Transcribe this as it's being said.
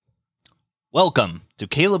Welcome to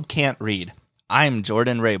Caleb Can't Read. I'm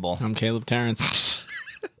Jordan Rabel. I'm Caleb Terrence.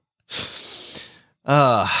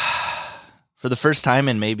 For the first time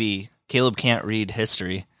in maybe Caleb Can't Read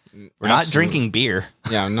history, we're not drinking beer.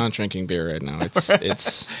 Yeah, I'm not drinking beer right now.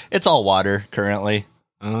 It's all water currently.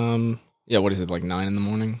 Yeah, what is it, like 9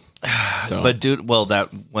 a.m? So. But that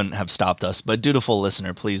wouldn't have stopped us. But dutiful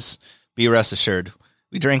listener, please be rest assured,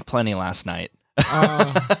 we drank plenty last night.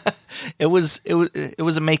 It was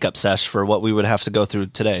a makeup sesh for what we would have to go through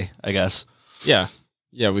today, I guess. Yeah,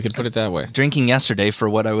 we could put it that way. Drinking yesterday for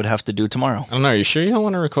what I would have to do tomorrow. I don't know. Are you sure you don't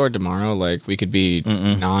want to record tomorrow? Like, we could be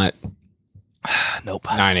not Nope.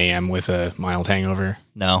 9 a.m. with a mild hangover.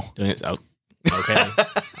 No. Doing it. Oh, okay.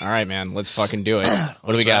 All right, man. Let's fucking do it.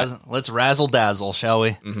 What do we got? Let's razzle dazzle, shall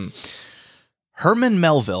we? Mm-hmm. Herman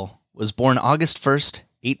Melville was born August 1st,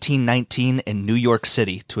 1819 in New York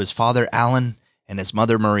City to his father Allen and his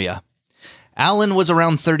mother Maria. Allen was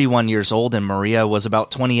around 31 years old and Maria was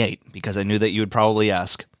about 28, because I knew that you would probably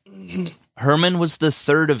ask. Herman was the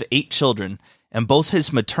third of 8 children, and both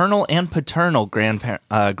his maternal and paternal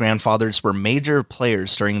grandfathers were major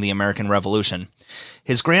players during the American Revolution.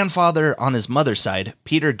 His grandfather on his mother's side,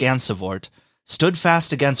 Peter Gansevoort, stood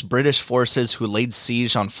fast against British forces who laid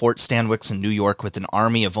siege on Fort Stanwix in New York with an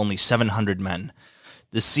army of only 700 men.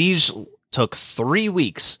 The siege took 3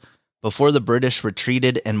 weeks before the British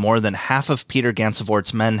retreated, and more than half of Peter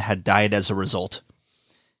Gansevoort's men had died as a result.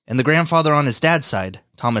 And the grandfather on his dad's side,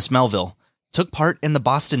 Thomas Melville, took part in the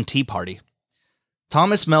Boston Tea Party.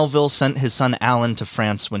 Thomas Melville sent his son Allen to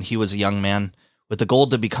France when he was a young man, with the goal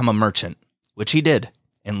to become a merchant, which he did,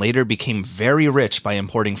 and later became very rich by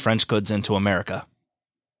importing French goods into America.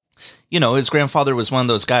 You know, his grandfather was one of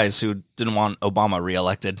those guys who didn't want Obama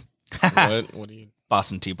reelected. What do you...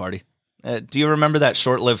 Boston Tea Party. Do you remember that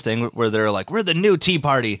short-lived thing where they're like, we're the new Tea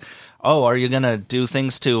Party? Oh, are you going to do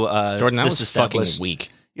things to Jordan, that was fucking weak.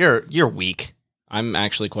 You're weak. I'm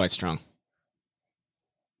actually quite strong.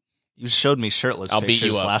 You showed me shirtless I'll pictures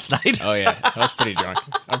beat you up last night. Oh, yeah. I was pretty drunk.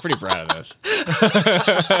 I'm pretty proud of this.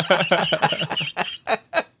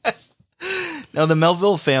 Now, the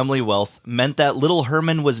Melville family wealth meant that little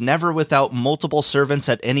Herman was never without multiple servants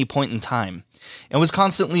at any point in time, and was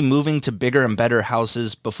constantly moving to bigger and better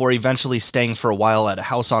houses before eventually staying for a while at a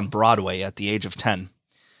house on Broadway at the age of 10.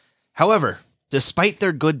 However, despite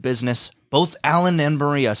their good business, both Allen and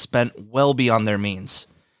Maria spent well beyond their means.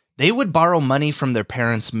 They would borrow money from their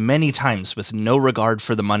parents many times with no regard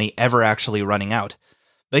for the money ever actually running out.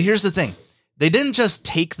 But here's the thing. They didn't just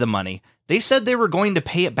take the money. They said they were going to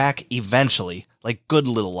pay it back eventually, like good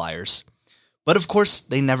little liars. But of course,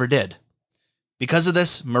 they never did. Because of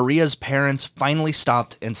this, Maria's parents finally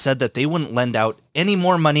stopped and said that they wouldn't lend out any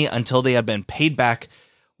more money until they had been paid back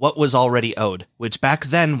what was already owed, which back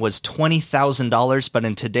then was $20,000, but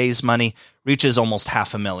in today's money reaches almost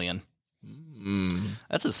 $500,000.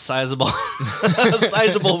 That's a sizable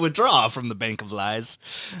withdrawal from the Bank of Lies.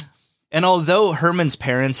 And although Herman's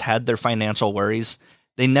parents had their financial worries,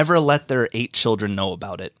 they never let their 8 children know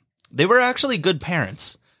about it. They were actually good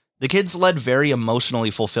parents. The kids led very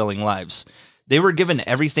emotionally fulfilling lives. They were given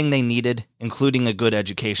everything they needed, including a good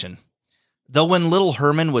education. Though when little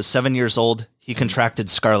Herman was 7 years old, he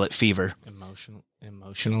contracted scarlet fever.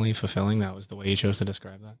 Emotionally fulfilling? That was the way you chose to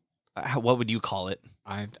describe that? What would you call it?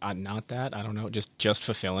 I not that. I don't know. Just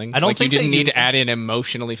fulfilling. I don't think you didn't need to add in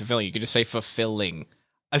emotionally fulfilling. You could just say fulfilling.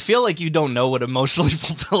 I feel like you don't know what emotionally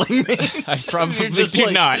fulfilling means. I probably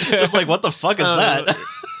do not. Just like, what the fuck is that?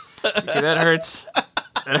 Okay, that hurts.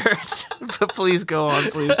 That hurts. But please go on,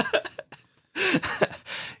 please.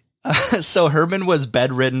 So Herman was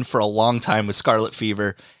bedridden for a long time with scarlet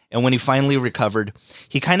fever, and when he finally recovered,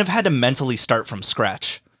 he kind of had to mentally start from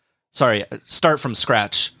scratch.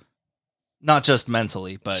 Not just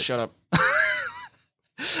mentally, but... Shut up.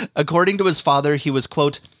 According to his father, he was,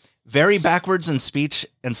 quote, very backwards in speech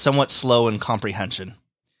and somewhat slow in comprehension.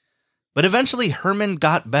 But eventually Herman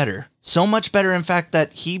got better, so much better in fact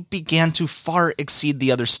that he began to far exceed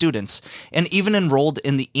the other students, and even enrolled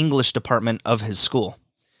in the English department of his school.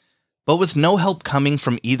 But with no help coming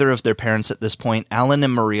from either of their parents at this point, Allen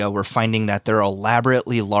and Maria were finding that their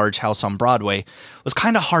elaborately large house on Broadway was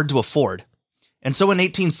kind of hard to afford. And so in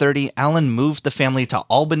 1830, Allen moved the family to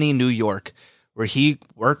Albany, New York, where he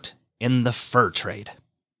worked in the fur trade.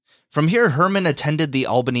 From here, Herman attended the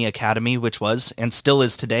Albany Academy, which was, and still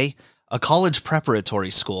is today, a college preparatory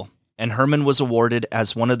school, and Herman was awarded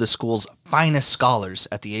as one of the school's finest scholars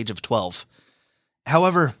at the age of 12.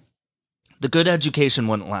 However, the good education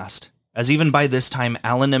wouldn't last, as even by this time,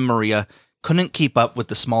 Allen and Maria couldn't keep up with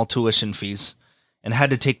the small tuition fees and had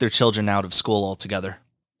to take their children out of school altogether.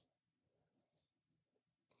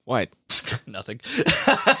 What? Nothing.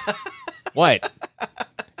 What?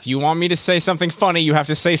 If you want me to say something funny, you have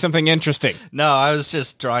to say something interesting. No, I was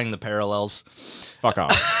just drawing the parallels. Fuck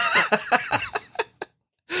off.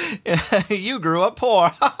 You grew up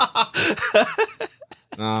poor.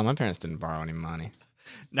 No, my parents didn't borrow any money.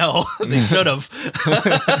 No, they should have.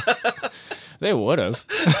 They would have.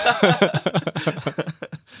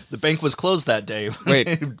 The bank was closed that day. Wait.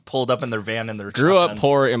 They pulled up in their van and their Grew up shotguns.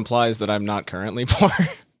 poor implies that I'm not currently poor.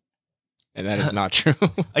 And that is not true.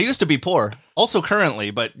 I used to be poor, also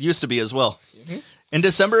currently, but used to be as well. Mm-hmm. In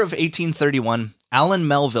December of 1831, Allen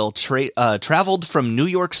Melville traveled from New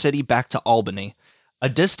York City back to Albany, a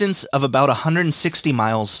distance of about 160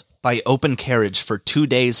 miles by open carriage for 2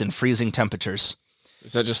 days in freezing temperatures.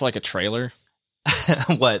 Is that just like a trailer?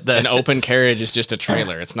 What? An open carriage is just a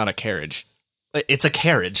trailer. It's not a carriage. It's a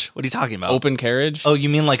carriage. What are you talking about? Open carriage? Oh, you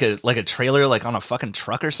mean like a trailer, like on a fucking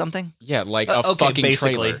truck or something? Yeah, like a Okay, fucking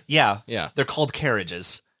basically, trailer. yeah. Yeah. They're called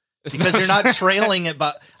carriages. It's Because not you're not trailing it,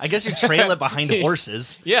 but I guess you trail it behind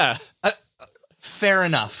horses. Yeah. Fair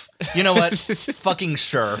enough. You know what? Fucking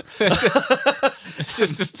sure. It's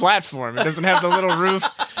just a platform. It doesn't have the little roof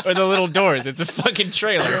or the little doors. It's a fucking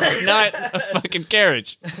trailer. It's not a fucking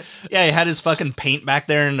carriage. Yeah, he had his fucking paint back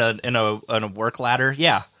there in a work ladder.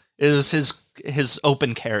 Yeah, it was his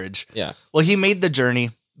open carriage. Yeah. Well, he made the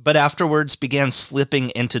journey, but afterwards began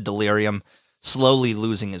slipping into delirium, slowly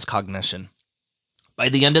losing his cognition. By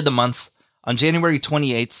the end of the month, on January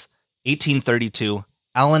 28th, 1832,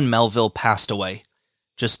 Allen Melville passed away,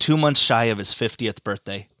 just 2 months shy of his 50th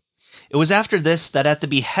birthday. It was after this that at the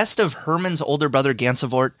behest of Herman's older brother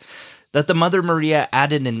Gansevoort, that the mother Maria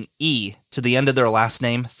added an E to the end of their last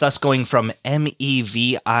name, thus going from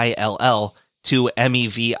Mevill to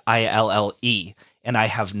Meville, and I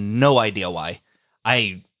have no idea why.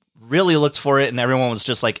 I really looked for it, and everyone was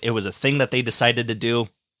just like, it was a thing that they decided to do.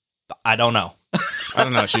 I don't know. I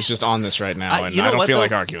don't know. She's just on this right now, and you know I don't what, feel though?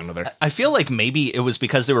 like arguing with her. I feel like maybe it was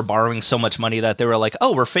because they were borrowing so much money that they were like,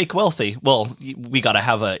 oh, we're fake wealthy. Well, we got to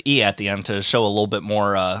have a E at the end to show a little bit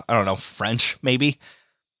more, I don't know, French, maybe?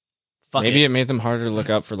 Fuck Maybe it. it made them harder to look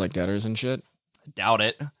up for like debtors and shit. Doubt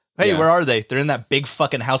it. Hey, Yeah. where are they? They're in that big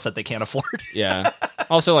fucking house that they can't afford. Yeah.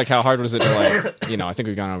 Also, like, how hard was it to, like, I think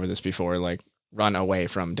we've gone over this before, like, run away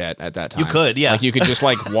from debt at that time? You could, yeah. Like, you could just,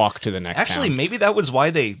 like, walk to the next Actually, town. maybe that was why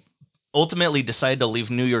they ultimately decided to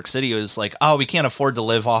leave New York City. It was like, oh, we can't afford to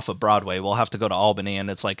live off of Broadway. We'll have to go to Albany. And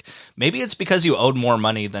it's like, maybe it's because you owed more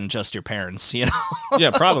money than just your parents, you know?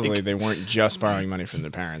 Yeah, probably. They weren't just borrowing money from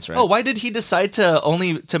their parents, right? Oh, why did he decide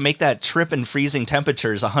to make that trip in freezing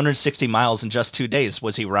temperatures 160 miles in just 2 days?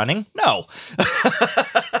 Was he running? No.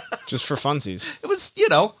 Just for funsies. It was,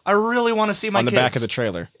 I really want to see my On the kids. back of the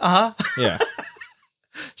trailer. Uh-huh. Yeah.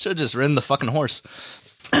 Should have just ridden the fucking horse.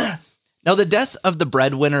 Now, the death of the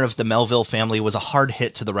breadwinner of the Melville family was a hard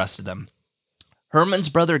hit to the rest of them. Herman's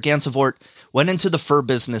brother Gansevoort went into the fur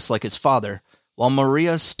business like his father, while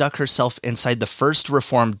Maria stuck herself inside the First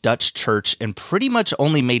Reformed Dutch church and pretty much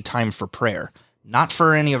only made time for prayer, not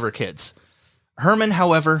for any of her kids. Herman,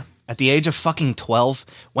 however, at the age of fucking 12,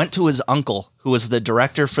 went to his uncle, who was the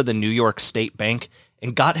director for the New York State Bank,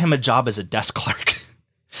 and got him a job as a desk clerk.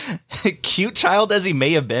 Cute child as he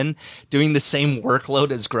may have been, doing the same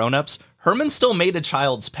workload as grown-ups, Herman still made a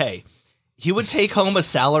child's pay. He would take home a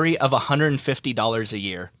salary of $150 a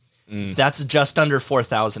year. That's just under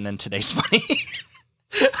 $4,000 in today's money.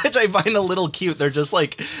 Which I find a little cute. They're just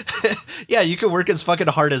like, yeah, you can work as fucking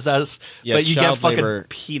hard as us, Yeah, but you get child fucking labor-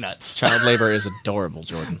 peanuts. Child labor is adorable,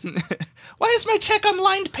 Jordan. Why is my check on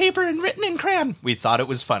lined paper and written in crayon? We thought it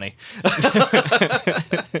was funny.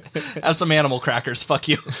 Have some animal crackers. Fuck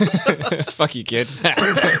you. Fuck you, kid.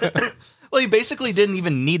 Well, he basically didn't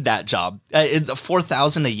even need that job.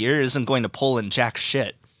 $4,000 a year isn't going to pull in jack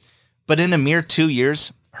shit. But in a mere 2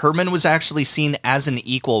 years, Herman was actually seen as an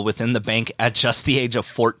equal within the bank at just the age of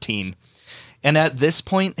 14. And at this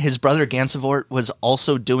point, his brother Gansevoort was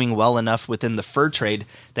also doing well enough within the fur trade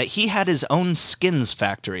that he had his own skins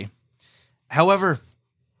factory. However,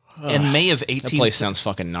 in May of That 18... place sounds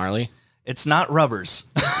fucking gnarly. It's not rubbers.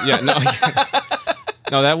 Yeah, no.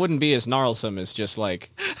 No, that wouldn't be as gnarlesome as just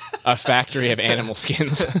like a factory of animal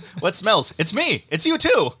skins. What smells? It's me. It's you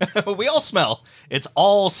too. We all smell. It's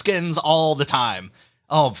all skins all the time.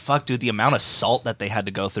 Oh, fuck, dude. The amount of salt that they had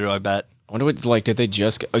to go through, I bet. I wonder what, like, did they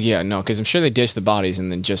just... Oh, yeah, no, because I'm sure they dished the bodies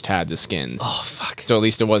and then just had the skins. Oh, fuck. So at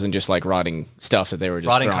least it wasn't just, like, rotting stuff that they were just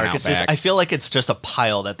Rotting throwing carcasses. out back. I feel like it's just a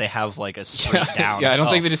pile that they have, like, a straight down. Yeah, I don't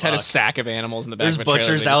think they just had a fuck. sack of animals in the back There's of a trailer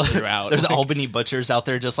butchers they just out. threw out. There's Albany butchers out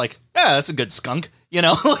there just like, yeah, that's a good skunk. You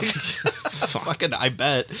know? Like, fucking, I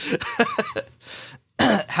bet.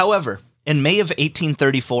 However, In May of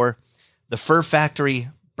 1834, the fur factory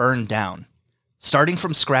burned down. Starting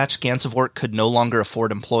from scratch, Gansevoort could no longer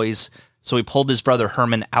afford employees, so he pulled his brother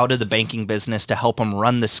Herman out of the banking business to help him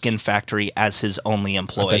run the skin factory as his only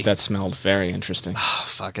employee. I bet that smelled very interesting.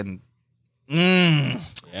 Fucking... Yeah,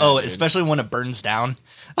 dude. Especially when it burns down.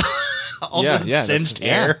 All Yeah, the yeah, singed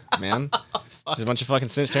hair. Yeah, man. There's a bunch of fucking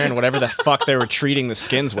singed hair and whatever the fuck they were treating the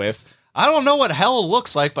skins with. I don't know what hell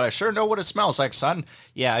looks like, but I sure know what it smells like, son.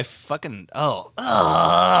 Yeah, I fucking...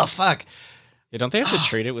 fuck. Yeah, don't they have to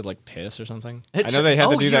treat it with like piss or something? I It's- know they had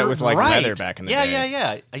to do that you're with like right. leather back in the Yeah, day.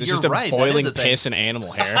 yeah. It's You're just a right. That boiling is a thing. piss and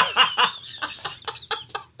animal hair.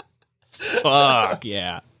 Fuck,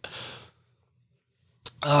 yeah.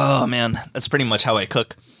 Oh, man. That's pretty much how I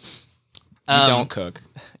cook. You don't cook,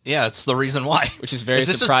 Yeah, it's the reason why. which is very Is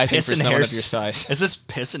this just surprising piss for and someone hair of your size. Is this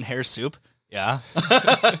piss and hair soup? Yeah.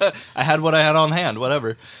 I had what I had on hand,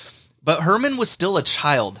 whatever. But Herman was still a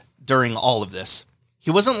child during all of this.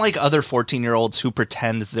 He wasn't like other 14-year-olds who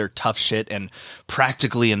pretend they're tough shit and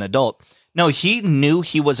practically an adult. No, he knew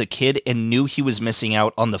he was a kid and knew he was missing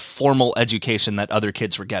out on the formal education that other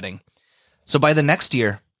kids were getting. So by the next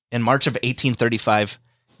year, in March of 1835,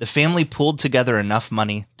 the family pooled together enough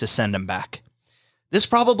money to send him back. This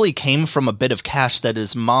probably came from a bit of cash that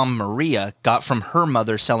his mom, Maria, got from her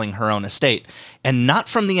mother selling her own estate, and not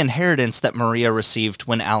from the inheritance that Maria received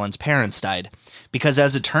when Alan's parents died. Because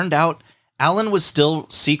as it turned out, Alan was still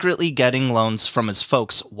secretly getting loans from his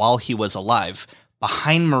folks while he was alive,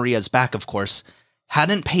 behind Maria's back, of course,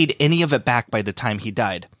 hadn't paid any of it back by the time he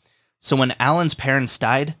died. So when Alan's parents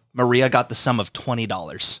died, Maria got the sum of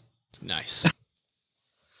 $20. Nice.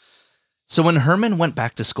 So when Herman went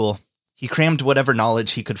back to school, he crammed whatever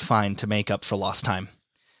knowledge he could find to make up for lost time.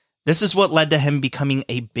 This is what led to him becoming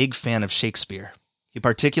a big fan of Shakespeare. He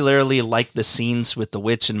particularly liked the scenes with the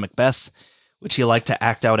witch and Macbeth, which he liked to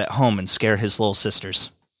act out at home and scare his little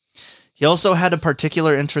sisters. He also had a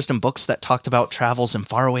particular interest in books that talked about travels in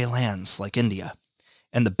faraway lands like India.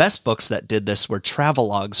 And the best books that did this were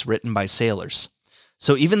travelogues written by sailors.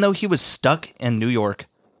 So even though he was stuck in New York,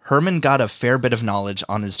 Herman got a fair bit of knowledge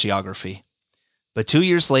on his geography. But 2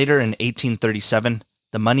 years later, in 1837,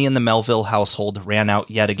 the money in the Melville household ran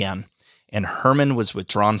out yet again, and Herman was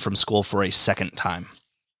withdrawn from school for a second time.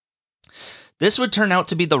 This would turn out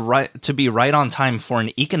to be right on time for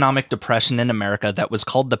an economic depression in America that was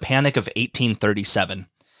called the Panic of 1837.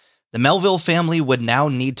 The Melville family would now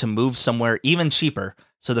need to move somewhere even cheaper,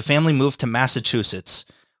 so the family moved to Massachusetts,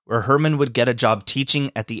 where Herman would get a job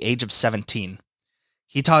teaching at the age of 17.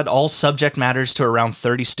 He taught all subject matters to around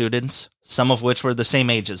 30 students, some of which were the same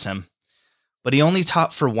age as him. But he only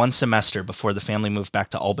taught for one semester before the family moved back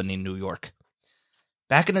to Albany, New York.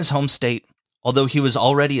 Back in his home state, although he was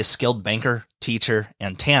already a skilled banker, teacher,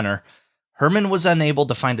 and tanner, Herman was unable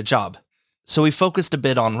to find a job, so he focused a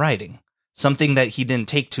bit on writing, something that he didn't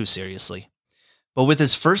take too seriously. But with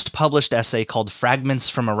his first published essay called Fragments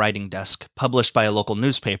from a Writing Desk, published by a local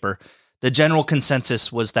newspaper, the general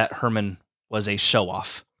consensus was that Herman was a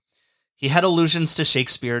show-off. He had allusions to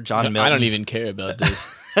Shakespeare, John Milton. I don't even care about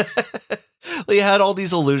this. Well, he had all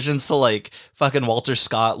these allusions to like fucking Walter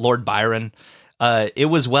Scott, Lord Byron. It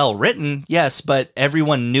was well written, yes, but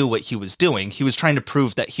everyone knew what he was doing. He was trying to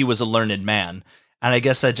prove that he was a learned man. And I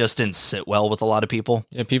guess that just didn't sit well with a lot of people.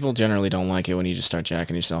 Yeah, people generally don't like it when you just start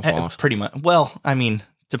jacking yourself off. Pretty much. Well, I mean,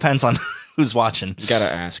 depends on who's watching. You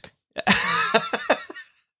gotta ask.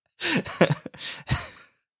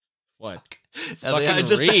 What?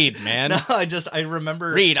 Fucking read, man. No, I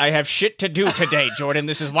remember... Read, I have shit to do today, Jordan.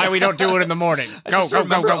 This is why we don't do it in the morning. Go.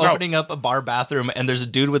 Opening up a bar bathroom, and there's a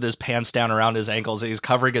dude with his pants down around his ankles, and he's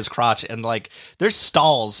covering his crotch, and like, there's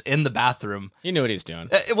stalls in the bathroom. He knew what he's doing.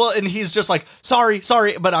 Well, and he's just like, sorry,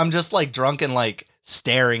 but I'm just like drunk and like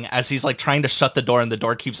staring as he's like trying to shut the door, and the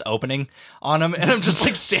door keeps opening on him, and I'm just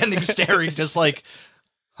like standing staring, just like,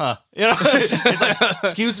 huh. You know, he's like,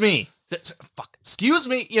 excuse me. Fuck, excuse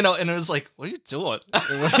me, you know, and it was like, what are you doing?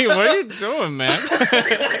 What are you doing, man?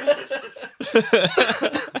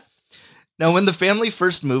 Now, when the family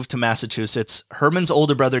first moved to Massachusetts, Herman's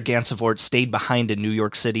older brother Gansevoort stayed behind in New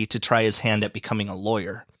York City to try his hand at becoming a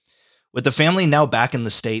lawyer. With the family now back in the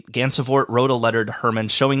state, Gansevoort wrote a letter to Herman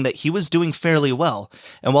showing that he was doing fairly well,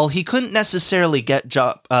 and while he couldn't necessarily get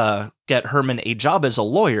Herman a job as a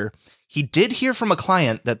lawyer, he did hear from a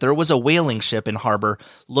client that there was a whaling ship in harbor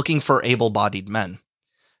looking for able-bodied men.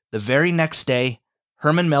 The very next day,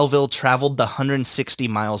 Herman Melville traveled the 160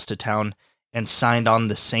 miles to town and signed on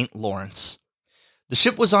the St. Lawrence. The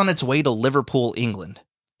ship was on its way to Liverpool, England,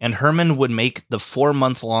 and Herman would make the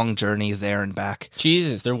 4-month-long journey there and back.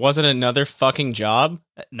 Jesus, there wasn't another fucking job?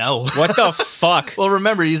 No. What the fuck? Well,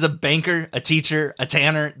 remember, he's a banker, a teacher, a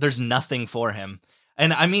tanner. There's nothing for him.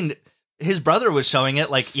 And I mean, his brother was showing it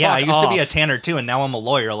like, yeah, I used to be a tanner too, and now I'm a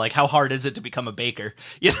lawyer. Like, how hard is it to become a baker?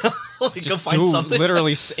 You know, like, Just go find do something.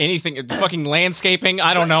 literally anything. Fucking landscaping.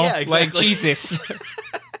 I don't know. Yeah, exactly. Like, Jesus.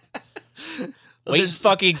 Well, Wait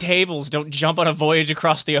fucking tables. Don't jump on a voyage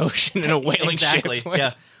across the ocean in a whaling exactly. ship.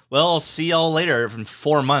 Yeah. Well, I'll see y'all later in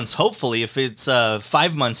 4 months. Hopefully, if it's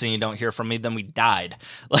 5 months and you don't hear from me, then we died.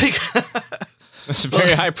 Like, There's a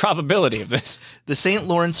very high probability of this. the St.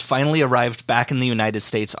 Lawrence finally arrived back in the United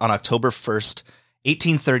States on October 1st,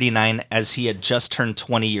 1839, as he had just turned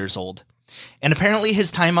 20 years old. And apparently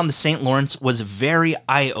his time on the St. Lawrence was very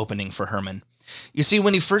eye-opening for Herman. You see,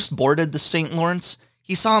 when he first boarded the St. Lawrence,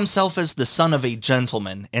 he saw himself as the son of a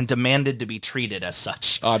gentleman and demanded to be treated as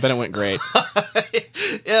such. Oh, I bet it went great.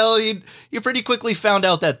 Well, you pretty quickly found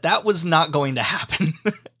out that was not going to happen.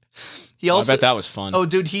 He also, I bet that was fun. Oh,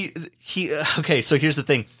 dude, he okay, so here's the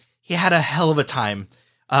thing. He had a hell of a time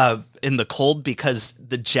in the cold because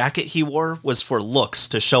the jacket he wore was for looks,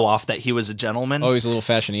 to show off that he was a gentleman. Oh, he's a little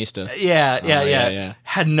fashionista. Yeah.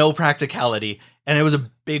 Had no practicality. And it was a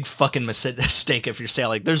big fucking mistake if you're saying,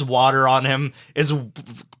 like, there's water on him, is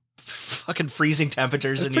fucking freezing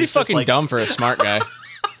temperatures. It's and pretty he's just fucking like, dumb for a smart guy.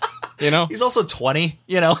 You know? He's also 20,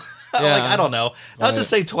 you know? Yeah. Like, I don't know. Not Right. to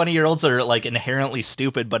say 20-year-olds are, like, inherently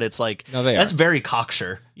stupid, but it's like, No, they that's are. very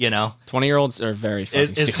cocksure, you know? 20-year-olds are very fucking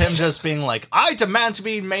It's stupid. him just being like, I demand to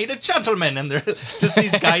be made a gentleman. And they're just,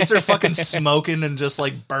 these guys are fucking smoking and just,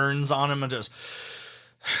 like, burns on him and just...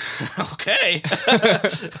 Okay.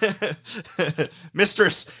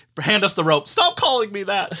 Mistress, hand us the rope. Stop calling me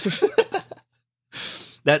that.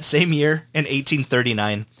 That same year, in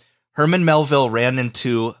 1839, Herman Melville ran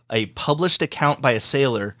into a published account by a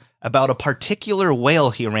sailor about a particular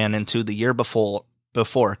whale he ran into the year before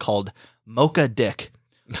called Mocha Dick.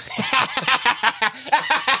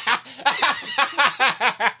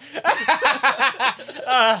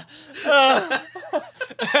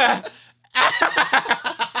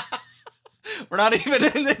 We're not even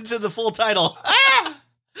into the full title.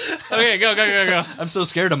 Okay, go. I'm so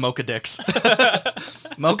scared of Mocha Dicks.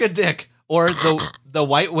 Mocha Dick, or the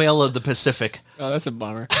white whale of the Pacific, Oh, that's a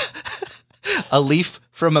bummer. a leaf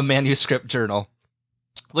from a manuscript journal,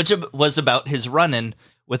 which was about his run-in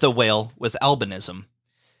with a whale with albinism.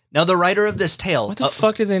 Now, the writer of this tale... What the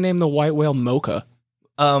fuck did they name the white whale Mocha?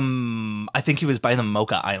 I think he was by the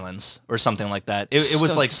Mocha Islands or something like that. It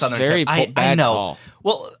was like southern. Very I bad know. call.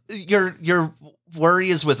 Well, your worry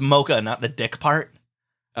is with Mocha, not the dick part.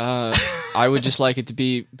 I would just like it to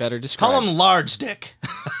be better described. Call him large dick.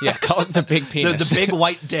 Yeah, call it the big the penis. big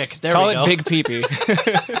white dick. There call we it go. big peepee.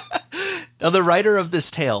 Now, the writer of this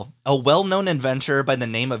tale, a well-known adventurer by the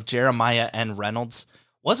name of Jeremiah N. Reynolds,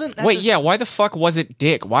 wasn't Wait, yeah, why the fuck was it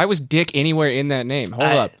Dick? Why was Dick anywhere in that name? Hold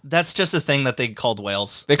up. That's just a thing that they called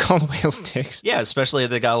whales. They called whales dicks. Yeah, especially if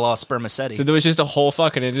they got a lot of spermaceti. So there was just a whole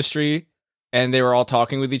fucking industry, and they were all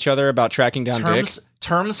talking with each other about tracking down dicks?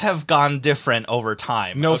 Terms have gone different over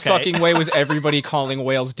time. No okay? fucking way was everybody calling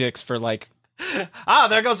whales dicks for, like... Ah,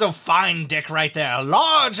 there goes a fine dick right there.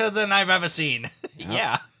 Larger than I've ever seen.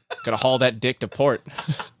 Yeah. Gotta haul that dick to port.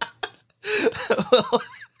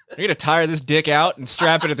 You're gonna tire this dick out and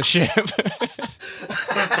strap it to the ship.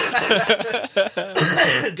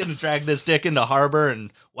 Gonna drag this dick into harbor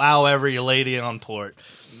and wow every lady on port.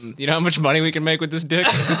 You know how much money we can make with this dick?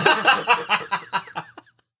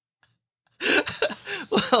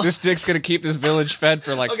 This dick's gonna keep this village fed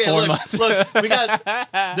for like 4 months. Look, we got.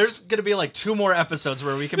 There's gonna be like 2 more episodes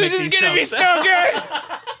where we can make This is these gonna be jokes. so good.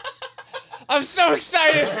 I'm so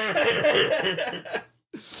excited.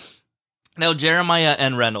 Now, Jeremiah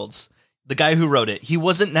N. Reynolds, the guy who wrote it, he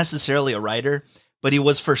wasn't necessarily a writer, but he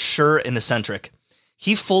was for sure an eccentric.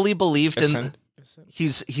 He fully believed in.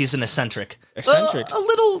 He's an eccentric. Eccentric. A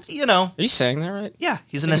little, you know. Are you saying that right? Yeah,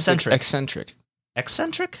 he's I an think it's like eccentric.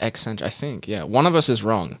 Eccentric. Eccentric? Eccentric. I think. Yeah. One of us is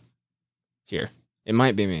wrong. Here. It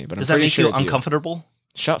might be me, but Does I'm that pretty make sure you it's you. uncomfortable?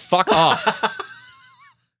 Fuck off.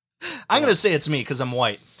 I'm going to say it's me because I'm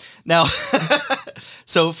white. Now,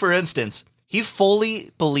 so for instance, he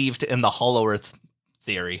fully believed in the Hollow Earth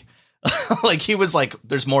theory. Like, he was like,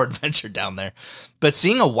 there's more adventure down there. But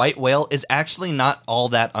seeing a white whale is actually not all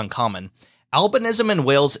that uncommon. Albinism in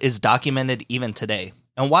whales is documented even today.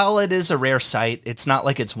 And while it is a rare sight, it's not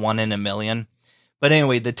like it's 1 in a million. But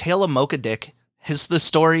anyway, the tale of Mocha Dick is the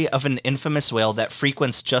story of an infamous whale that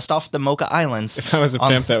frequents just off the Mocha Islands. If I was a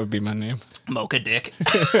pimp, that would be my name. Mocha Dick.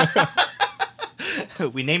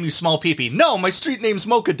 We name you Small Peepee. No, my street name's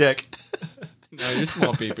Mocha Dick. No, you're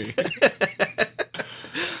small pee-pee.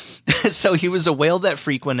 So he was a whale that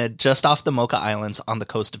frequented just off the Mocha Islands on the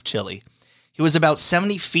coast of Chile. He was about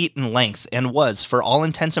 70 feet in length and was, for all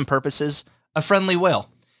intents and purposes, a friendly whale.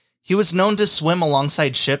 He was known to swim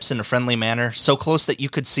alongside ships in a friendly manner, so close that you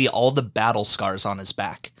could see all the battle scars on his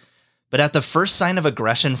back. But at the first sign of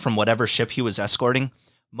aggression from whatever ship he was escorting,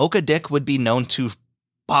 Mocha Dick would be known to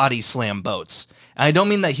body slam boats. And I don't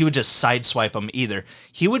mean that he would just sideswipe them either.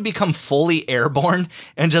 He would become fully airborne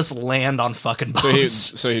and just land on fucking boats.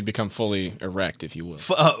 So he'd become fully erect, if you will.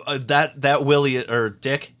 That Willie or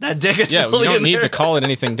Dick, that Dick is Yeah, we don't need to call it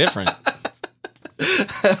anything different.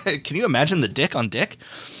 Can you imagine the dick on Dick?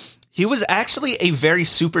 He was actually a very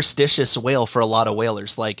superstitious whale for a lot of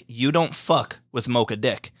whalers. Like, you don't fuck with Mocha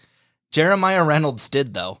Dick. Jeremiah Reynolds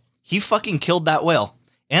did, though. He fucking killed that whale.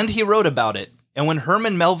 And he wrote about it. And when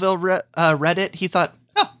Herman Melville read it, he thought,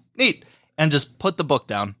 oh, neat, and just put the book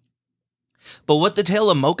down. But what the tale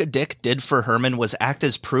of Mocha Dick did for Herman was act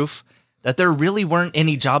as proof that there really weren't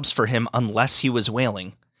any jobs for him unless he was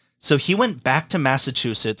whaling. So he went back to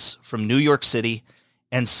Massachusetts from New York City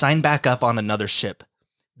and signed back up on another ship.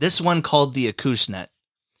 This one called the Acushnet.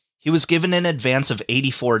 He was given an advance of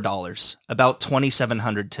 $84, about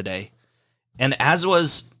 $2,700 today. And as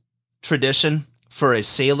was tradition for a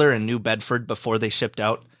sailor in New Bedford before they shipped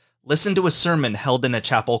out, listen to a sermon held in a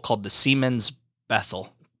chapel called the Seamen's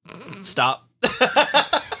Bethel. Stop.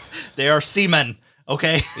 They are seamen,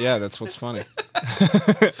 okay? Yeah, that's what's funny.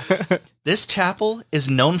 This chapel is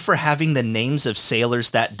known for having the names of sailors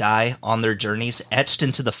that die on their journeys etched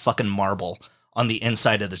into the fucking marble on the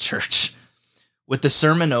inside of the church. With the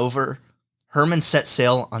sermon over, Herman set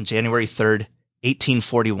sail on January 3rd,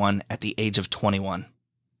 1841 at the age of 21.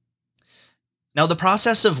 Now, the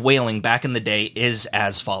process of whaling back in the day is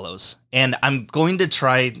as follows, and I'm going to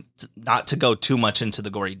try not to go too much into the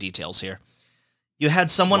gory details here. You had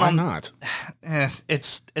someone Why on... not?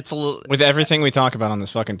 It's a little... With everything we talk about on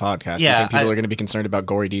this fucking podcast, Yeah, you think people are going to be concerned about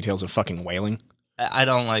gory details of fucking whaling? I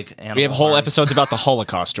don't like animal We have whole harm. episodes about the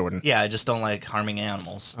Holocaust, Jordan. Yeah, I just don't like harming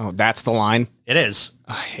animals. Oh, that's the line? It is.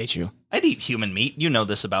 Oh, I hate you. I'd eat human meat. You know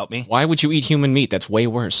this about me. Why would you eat human meat? That's way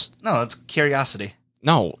worse. No, it's curiosity.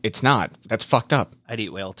 No, it's not. That's fucked up. I'd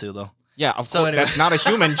eat whale too, though. Yeah, of So course. anyway. That's not a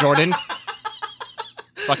human, Jordan.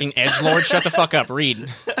 Fucking edgelord, shut the fuck up.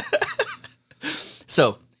 Read.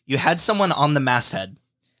 So, you had someone on the masthead,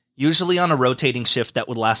 usually on a rotating shift that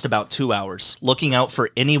would last about 2 hours, looking out for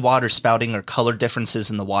any water spouting or color differences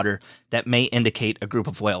in the water that may indicate a group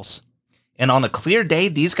of whales. And on a clear day,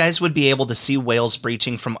 these guys would be able to see whales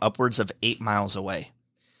breaching from upwards of 8 miles away.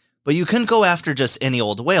 But you couldn't go after just any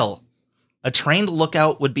old whale. A trained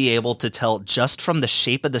lookout would be able to tell just from the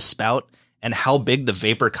shape of the spout and how big the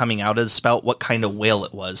vapor coming out of the spout what kind of whale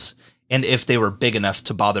it was, and if they were big enough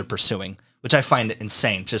to bother pursuing, which I find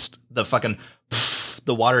insane. Just the fucking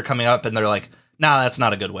the water coming up, and they're like, nah, that's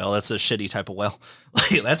not a good whale. That's a shitty type of whale.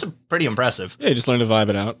 Like, that's pretty impressive. Yeah, just learn to vibe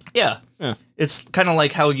it out. Yeah. Yeah. It's kind of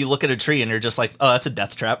like how you look at a tree and you're just like, oh, that's a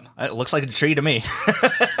death trap. It looks like a tree to me.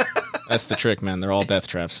 That's the trick, man. They're all death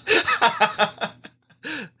traps.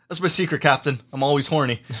 That's my secret, Captain. I'm always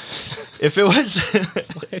horny. If it was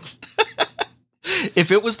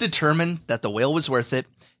if it was determined that the whale was worth it,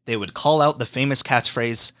 they would call out the famous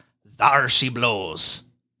catchphrase, "Thar she blows."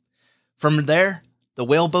 From there, the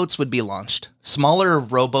whale boats would be launched. Smaller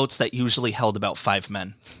rowboats that usually held about 5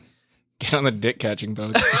 men. Get on the dick catching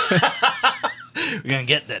boat. We're gonna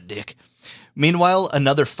get that dick. Meanwhile,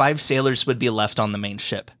 another 5 sailors would be left on the main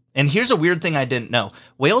ship. And here's a weird thing I didn't know.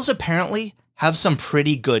 Whales apparently have some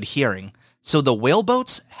pretty good hearing. So the whale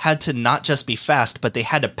boats had to not just be fast, but they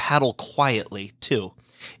had to paddle quietly too.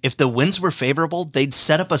 If the winds were favorable, they'd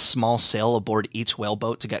set up a small sail aboard each whale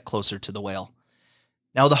boat to get closer to the whale.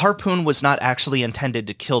 Now, the harpoon was not actually intended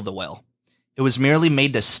to kill the whale. It was merely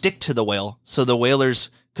made to stick to the whale so the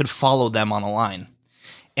whalers could follow them on a line.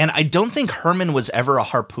 And I don't think Herman was ever a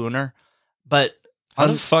harpooner, but... How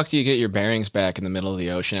the fuck do you get your bearings back in the middle of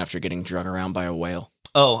the ocean after getting drug around by a whale?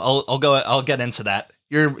 Oh, I'll get into that.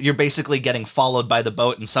 You're basically getting followed by the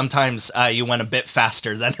boat, and sometimes you went a bit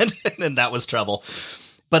faster than and that was trouble.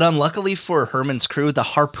 But unluckily for Herman's crew, the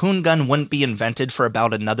harpoon gun wouldn't be invented for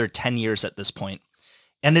about another 10 years at this point.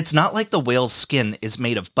 And it's not like the whale's skin is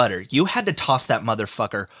made of butter. You had to toss that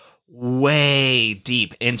motherfucker way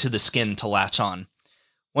deep into the skin to latch on.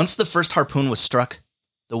 Once the first harpoon was struck,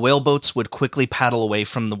 the whale boats would quickly paddle away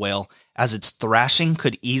from the whale, as its thrashing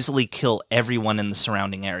could easily kill everyone in the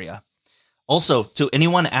surrounding area. Also, to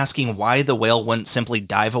anyone asking why the whale wouldn't simply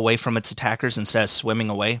dive away from its attackers instead of swimming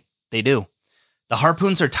away, they do. The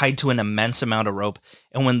harpoons are tied to an immense amount of rope,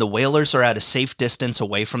 and when the whalers are at a safe distance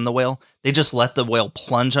away from the whale, they just let the whale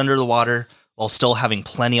plunge under the water while still having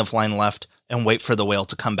plenty of line left and wait for the whale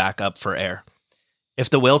to come back up for air. If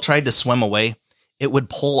the whale tried to swim away, it would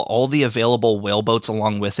pull all the available whale boats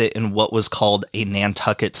along with it in what was called a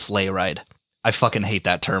Nantucket sleigh ride. I fucking hate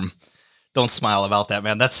that term. Don't smile about that,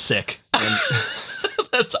 man. That's sick.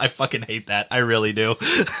 I fucking hate that. I really do.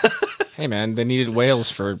 Hey, man, they needed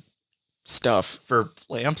whales for stuff. For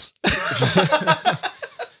lamps?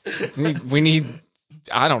 We need,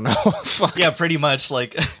 I don't know. Yeah, pretty much.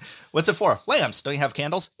 Like, what's it for? Lamps. Don't you have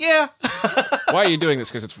candles? Yeah. Why are you doing this?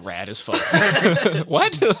 Because it's rad as fuck.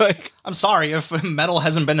 What? Like, I'm sorry if metal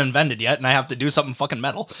hasn't been invented yet and I have to do something fucking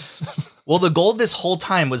metal. Well, the goal this whole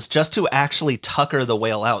time was just to actually tucker the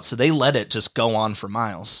whale out, so they let it just go on for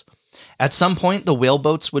miles. At some point, the whale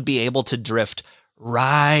boats would be able to drift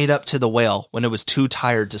right up to the whale when it was too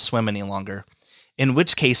tired to swim any longer, in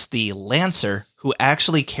which case the lancer, who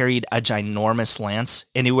actually carried a ginormous lance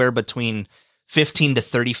anywhere between 15 to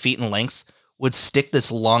 30 feet in length, would stick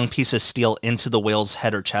this long piece of steel into the whale's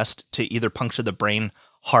head or chest to either puncture the brain,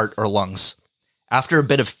 heart, or lungs. After a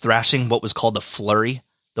bit of thrashing, what was called a flurry,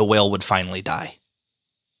 the whale would finally die.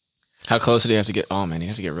 how close did you have to get? Oh, man, you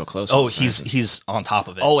have to get real close. Oh, he's on top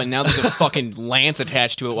of it. Oh, and now there's a fucking lance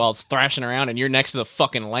attached to it while it's thrashing around, and you're next to the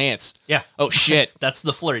fucking lance. Yeah. Oh, shit. That's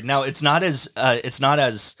the flurry. Now, it's not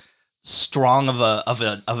as strong of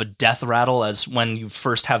a death rattle as when you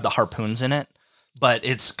first have the harpoons in it. But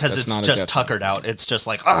it's because it's just tuckered out. It's just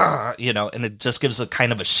like, and it just gives a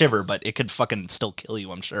kind of a shiver, but it could fucking still kill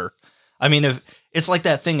you, I'm sure. I mean, if it's like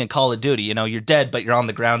that thing in Call of Duty, you're dead, but you're on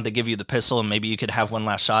the ground. They give you the pistol, and maybe you could have one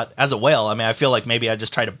last shot. As a whale, I mean, I feel like maybe I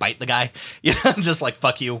just try to bite the guy, just like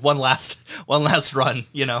fuck you, one last run,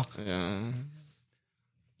 Yeah.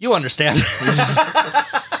 You understand?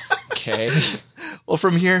 Okay. Well,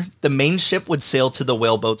 from here, the main ship would sail to the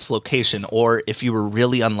whaleboat's location, or if you were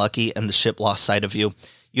really unlucky and the ship lost sight of you,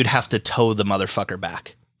 you'd have to tow the motherfucker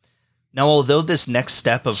back. Now, although this next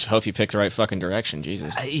step of... Just hope you picked the right fucking direction,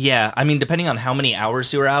 Jesus. Yeah, I mean, depending on how many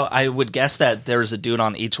hours you were out, I would guess that there's a dude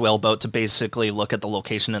on each whaleboat to basically look at the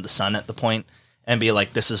location of the sun at the point and be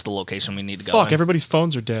like, this is the location we need to go Fuck, in. everybody's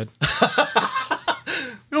phones are dead.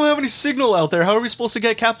 We don't have any signal out there. How are we supposed to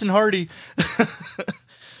get Captain Hardy?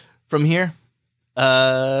 From here,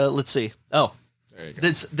 let's see. Oh, there you go.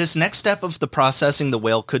 This next step of the processing the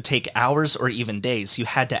whale could take hours or even days. You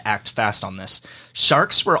had to act fast on this.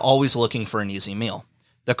 Sharks were always looking for an easy meal.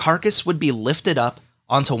 The carcass would be lifted up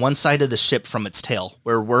onto one side of the ship from its tail,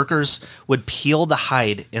 where workers would peel the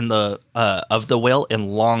hide of the whale in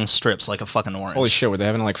long strips like a fucking orange. Holy shit, were they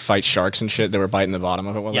having to fight sharks and shit? They were biting the bottom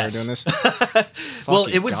of it while they were doing this? Well,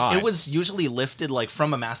 it was usually lifted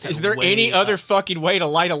from a masthead. Is there any other fucking way to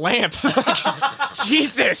light a lamp?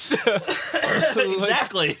 Jesus!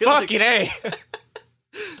 Exactly. Fucking A.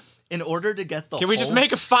 In order to get the Can we just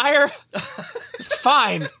make a fire? It's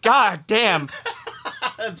fine. God damn.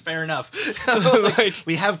 That's fair enough.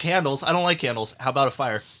 We have candles. I don't like candles. How about a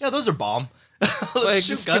fire? Yeah, those are bomb.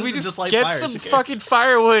 Can we just light get fires? some fucking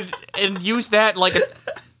firewood and use that like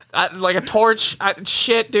a torch?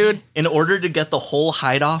 Shit, dude. In order to get the whole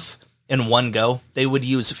hide off in one go, they would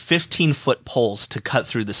use 15-foot poles to cut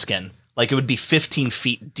through the skin. It would be 15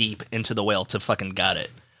 feet deep into the whale to fucking gut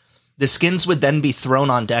it. The skins would then be thrown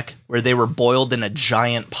on deck, where they were boiled in a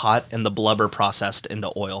giant pot and the blubber processed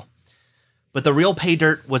into oil. But the real pay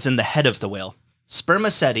dirt was in the head of the whale.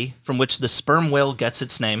 Spermaceti, from which the sperm whale gets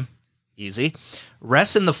its name, easy,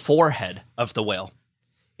 rests in the forehead of the whale.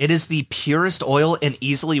 It is the purest oil and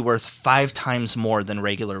easily worth 5 times more than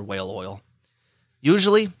regular whale oil.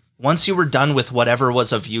 Usually, once you were done with whatever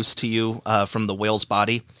was of use to you from the whale's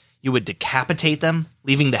body, you would decapitate them,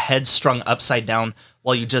 leaving the head strung upside down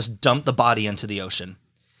while you just dump the body into the ocean.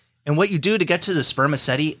 And what you do to get to the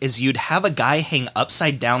spermaceti is you'd have a guy hang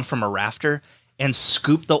upside down from a rafter and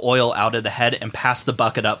scoop the oil out of the head and pass the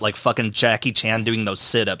bucket up like fucking Jackie Chan doing those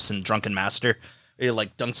sit-ups in Drunken Master. He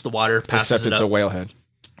dunks the water, passes Except it it's up. a whale head.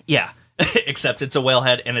 Yeah, except it's a whale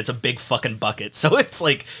head and it's a big fucking bucket. So it's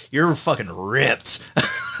like you're fucking ripped.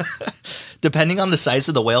 Depending on the size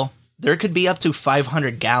of the whale, there could be up to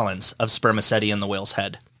 500 gallons of spermaceti in the whale's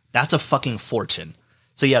head. That's a fucking fortune.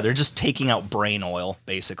 So yeah, they're just taking out brain oil,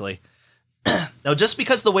 basically. Now, just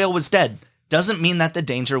because the whale was dead doesn't mean that the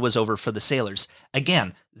danger was over for the sailors.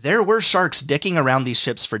 Again, there were sharks dicking around these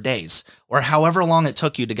ships for days, or however long it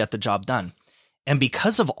took you to get the job done. And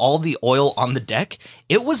because of all the oil on the deck,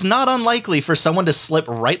 it was not unlikely for someone to slip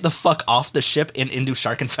right the fuck off the ship and into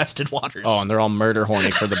shark-infested waters. Oh, and they're all murder horny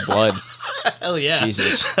for the blood. Hell yeah.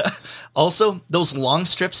 Jesus. Also, those long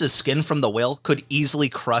strips of skin from the whale could easily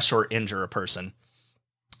crush or injure a person.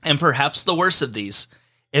 And perhaps the worst of these,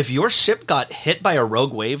 if your ship got hit by a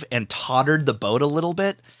rogue wave and tottered the boat a little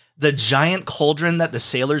bit, the giant cauldron that the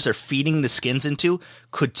sailors are feeding the skins into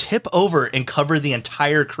could tip over and cover the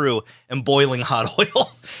entire crew in boiling hot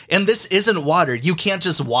oil. And this isn't water. You can't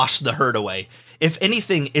just wash the hurt away. If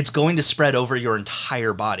anything, it's going to spread over your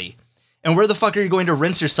entire body. And where the fuck are you going to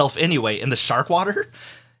rinse yourself anyway? In the shark water?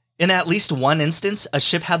 In at least one instance, a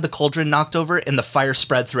ship had the cauldron knocked over and the fire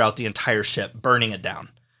spread throughout the entire ship, burning it down.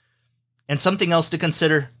 And something else to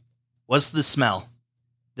consider was the smell.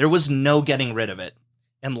 There was no getting rid of it.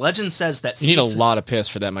 And legend says that... You need a lot of piss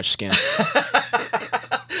for that much skin.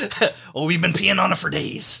 Well, we've been peeing on it for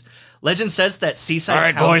days. Legend says that seaside All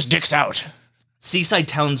right, towns... boys, dicks out. Seaside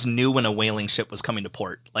towns knew when a whaling ship was coming to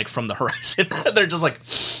port, like from the horizon. They're just like,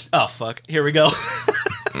 oh, fuck, here we go.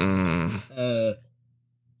 Oh,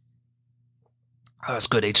 that's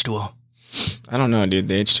good H2O. I don't know, dude.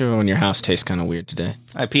 The H2O in your house tastes kind of weird today.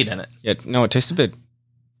 I peed in it. Yeah, no, it tastes a bit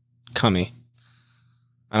cummy.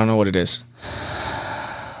 I don't know what it is.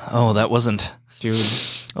 Oh, that wasn't... Dude.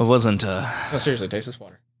 It wasn't... No, seriously, taste this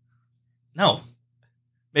water. No.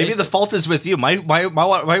 Maybe the fault is with you. My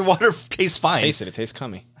water tastes fine. Taste it. It tastes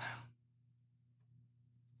cummy.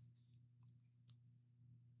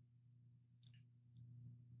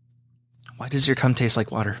 Why does your cum taste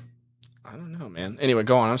like water? I don't know, man. Anyway,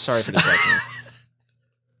 go on. I'm sorry for distracting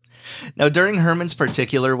you. Now, during Herman's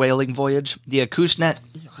particular whaling voyage, the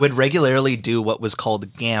Acushnet would regularly do what was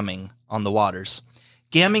called gamming on the waters.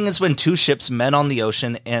 Gamming is when two ships met on the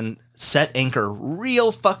ocean and set anchor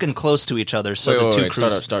real fucking close to each other. So the two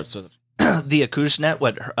crews... Start. The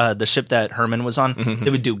Acushnet, the ship that Herman was on, they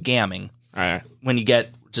would do gamming. All right. When you get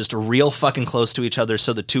just real fucking close to each other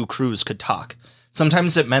so the two crews could talk.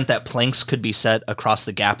 Sometimes it meant that planks could be set across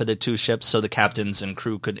the gap of the two ships so the captains and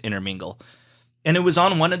crew could intermingle. And it was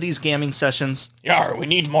on one of these gamming sessions... Yar, we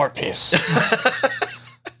need more piss.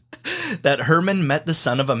 ...that Herman met the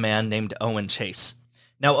son of a man named Owen Chase.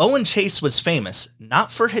 Now, Owen Chase was famous,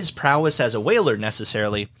 not for his prowess as a whaler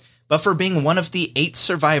necessarily, but for being one of the 8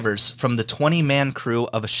 survivors from the 20-man crew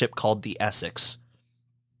of a ship called the Essex.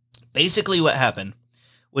 Basically what happened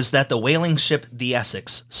was that the whaling ship the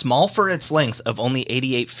Essex, small for its length of only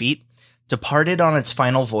 88 feet, departed on its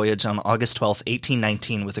final voyage on August 12,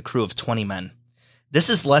 1819 with a crew of 20 men.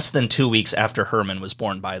 This is less than 2 weeks after Herman was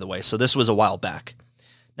born, by the way, so this was a while back.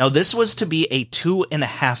 Now, this was to be a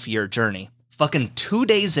 2.5-year journey. Fucking 2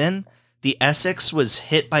 days in, the Essex was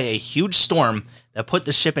hit by a huge storm that put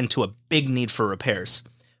the ship into a big need for repairs.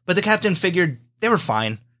 But the captain figured they were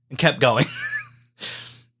fine and kept going.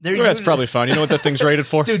 That's probably fine. You know what that thing's rated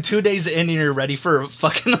for? Dude, 2 days in and you're ready for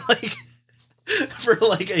fucking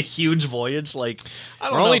a huge voyage. Like, I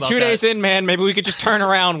don't know. We're only about 2 days that. in, man. Maybe we could just turn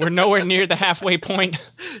around. We're nowhere near the halfway point.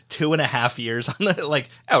 2.5 years on the,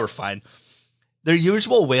 we're fine. Their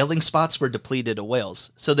usual whaling spots were depleted of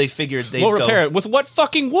whales, so they figured they'd We'll repair it with what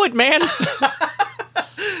fucking wood, man?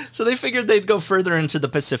 So they figured they'd go further into the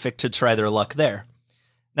Pacific to try their luck there.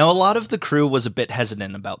 Now, a lot of the crew was a bit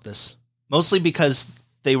hesitant about this, mostly because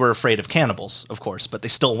they were afraid of cannibals, of course, but they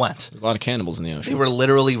still went. There's a lot of cannibals in the ocean. They were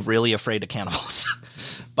literally really afraid of cannibals.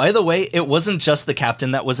 By the way, it wasn't just the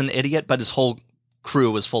captain that was an idiot, but his whole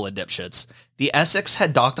crew was full of dipshits. The Essex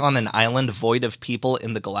had docked on an island void of people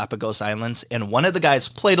in the Galapagos Islands, and one of the guys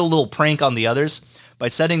played a little prank on the others by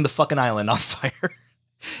setting the fucking island on fire.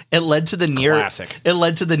 It led to the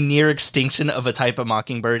near extinction of a type of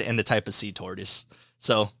mockingbird and a type of sea tortoise.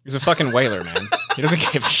 So he's a fucking whaler, man. He doesn't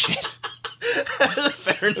give a shit.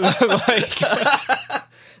 Fair enough.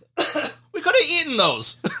 We could have eaten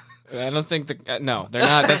those. I don't think no, they're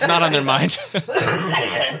not. That's not on their mind.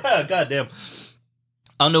 God damn.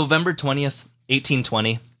 On November 20th,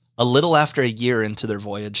 1820, a little after a year into their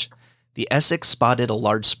voyage, the Essex spotted a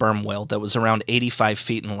large sperm whale that was around 85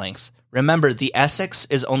 feet in length. Remember, the Essex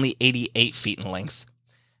is only 88 feet in length.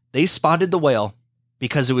 They spotted the whale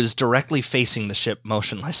because it was directly facing the ship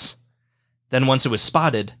motionless. Then once it was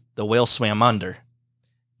spotted, the whale swam under,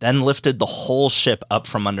 then lifted the whole ship up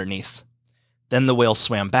from underneath. Then the whale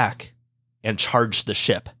swam back and charged the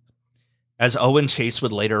ship. As Owen Chase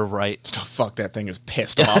would later write... Oh, fuck, that thing is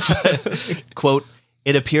pissed off. Quote,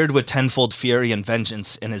 "It appeared with tenfold fury and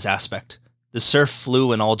vengeance in his aspect. The surf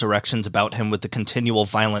flew in all directions about him with the continual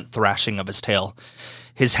violent thrashing of his tail,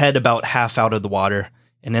 his head about half out of the water,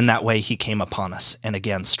 and in that way he came upon us and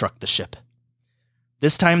again struck the ship."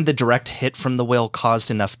 This time, the direct hit from the whale caused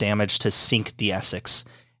enough damage to sink the Essex,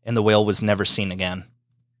 and the whale was never seen again.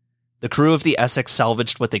 The crew of the Essex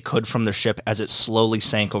salvaged what they could from their ship as it slowly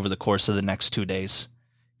sank over the course of the next 2 days.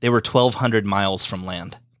 They were 1,200 miles from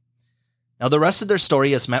land. Now, the rest of their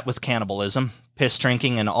story is met with cannibalism, piss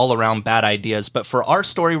drinking, and all-around bad ideas, but for our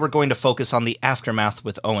story, we're going to focus on the aftermath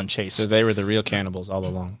with Owen Chase. So they were the real cannibals all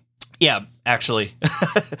along. Yeah, actually.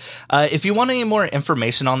 If you want any more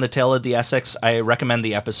information on the tale of the Essex, I recommend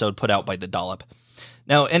the episode put out by The Dollop.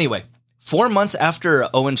 Now, anyway, 4 months after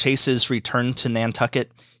Owen Chase's return to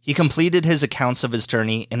Nantucket, he completed his accounts of his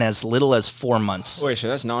journey in as little as 4 months. Wait, so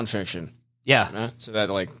that's nonfiction. Yeah. So that,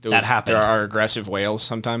 like, that happened. There are aggressive whales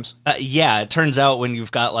sometimes? Yeah, it turns out when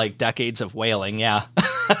you've got, like, decades of whaling, yeah.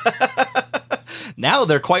 Now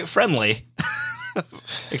they're quite friendly.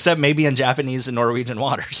 Except maybe in Japanese and Norwegian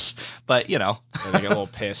waters. But, you know. Yeah, they get a little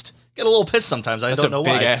pissed. Get a little pissed sometimes. I don't know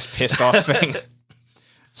why. That's a big-ass pissed-off thing.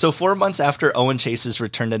 So 4 months after Owen Chase's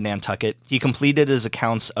return to Nantucket, he completed his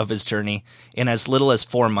accounts of his journey in as little as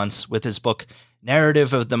 4 months with his book,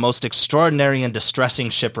 Narrative of the Most Extraordinary and Distressing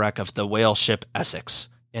Shipwreck of the Whale Ship Essex,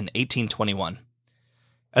 in 1821.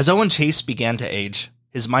 As Owen Chase began to age,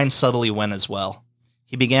 his mind subtly went as well.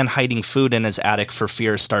 He began hiding food in his attic for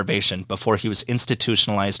fear of starvation before he was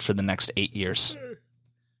institutionalized for the next 8 years.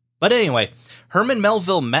 But anyway, Herman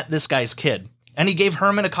Melville met this guy's kid, and he gave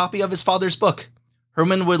Herman a copy of his father's book.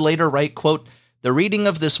 Herman would later write, quote, "The reading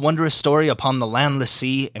of this wondrous story upon the landless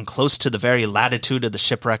sea and close to the very latitude of the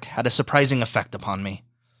shipwreck had a surprising effect upon me."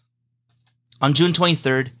 On June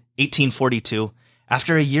 23rd, 1842,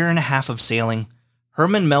 after a year and a half of sailing,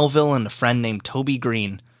 Herman Melville and a friend named Toby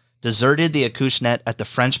Green deserted the Acushnet at the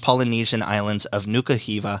French Polynesian islands of Nuku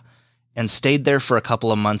Hiva and stayed there for a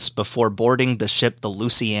couple of months before boarding the ship the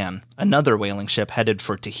Luciane, another whaling ship headed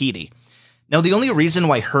for Tahiti. Now, the only reason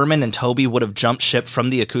why Herman and Toby would have jumped ship from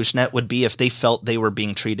the Acushnet would be if they felt they were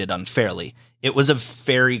being treated unfairly. It was a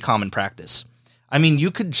very common practice. I mean,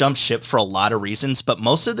 you could jump ship for a lot of reasons, but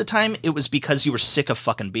most of the time it was because you were sick of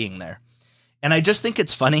fucking being there. And I just think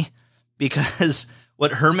it's funny because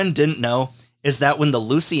what Herman didn't know is that when the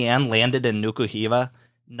Luciane landed in Nuku Hiva,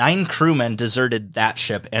 9 crewmen deserted that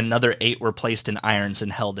ship and another 8 were placed in irons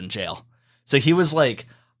and held in jail. So he was like,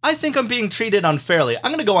 I think I'm being treated unfairly.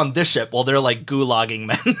 I'm going to go on this ship while they're like gulagging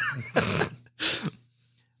men.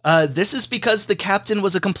 This is because the captain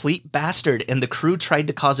was a complete bastard and the crew tried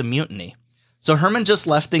to cause a mutiny. So Herman just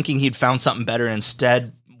left thinking he'd found something better and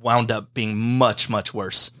instead wound up being much, much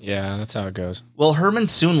worse. Yeah, that's how it goes. Well, Herman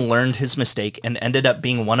soon learned his mistake and ended up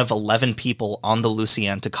being one of 11 people on the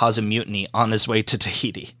Luciane to cause a mutiny on his way to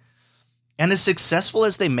Tahiti. And as successful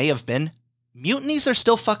as they may have been, mutinies are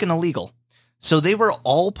still fucking illegal. So they were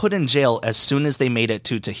all put in jail as soon as they made it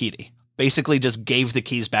to Tahiti. Basically just gave the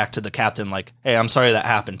keys back to the captain like, hey, I'm sorry that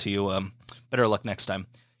happened to you. Better luck next time.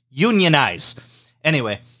 Unionize!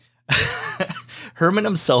 Anyway, Herman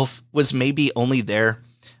himself was maybe only there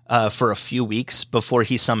for a few weeks before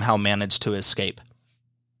he somehow managed to escape.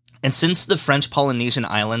 And since the French Polynesian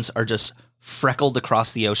islands are just freckled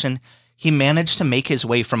across the ocean, he managed to make his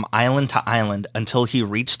way from island to island until he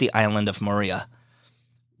reached the island of Moorea.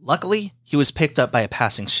 Luckily, he was picked up by a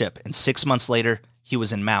passing ship, and 6 months later, he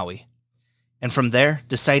was in Maui. And from there,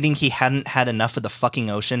 deciding he hadn't had enough of the fucking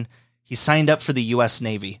ocean, he signed up for the U.S.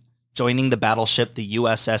 Navy, joining the battleship the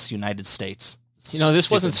USS United States. You know, this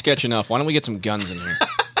wasn't sketch enough. Why don't we get some guns in here?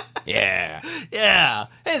 Yeah. Yeah.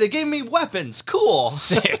 Hey, they gave me weapons. Cool.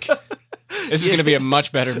 Sick. This is going to be a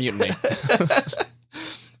much better mutiny.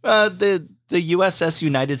 The USS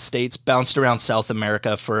United States bounced around South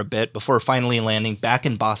America for a bit before finally landing back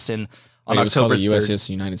in Boston on October 3rd. It was called the USS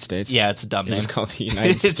United States? Yeah, it's a dumb name. It was called the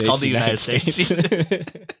United States. It's called the United States.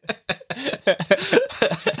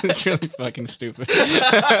 It's really fucking stupid.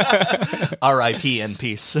 R.I.P. in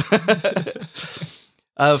peace.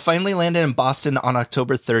 Finally landed in Boston on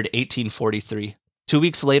October 3rd, 1843. 2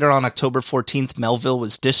 weeks later, on October 14th, Melville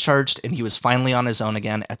was discharged and he was finally on his own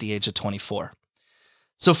again at the age of 24.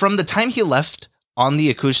 So from the time he left on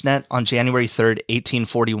the Acushnet on January 3rd,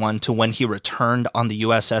 1841 to when he returned on the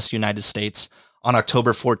USS United States on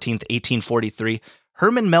October 14th, 1843,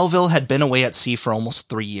 Herman Melville had been away at sea for almost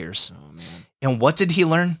 3 years. Oh, man. And what did he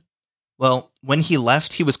learn? Well, when he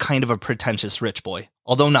left, he was kind of a pretentious rich boy.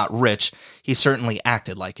 Although not rich, he certainly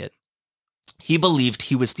acted like it. He believed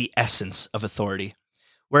he was the essence of authority.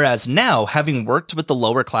 Whereas now, having worked with the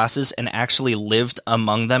lower classes and actually lived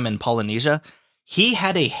among them in Polynesia, he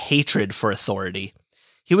had a hatred for authority.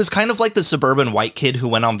 He was kind of like the suburban white kid who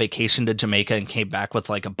went on vacation to Jamaica and came back with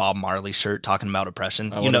like a Bob Marley shirt talking about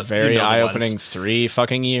oppression. Very eye-opening 3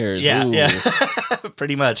 fucking years. Yeah, Ooh. yeah.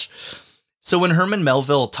 Pretty much. So when Herman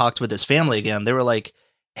Melville talked with his family again, they were like,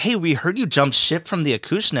 hey, we heard you jumped ship from the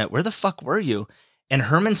Acushnet. Where the fuck were you? And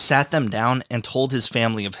Herman sat them down and told his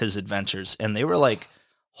family of his adventures. And they were like,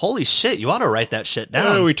 holy shit, you ought to write that shit down.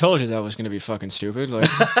 Oh, we told you that was going to be fucking stupid. Like,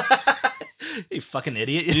 you fucking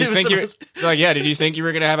idiot. did you think did you think you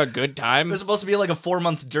were going to have a good time? It was supposed to be like a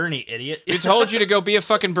 4-month journey, idiot. We told you to go be a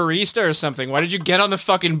fucking barista or something. Why did you get on the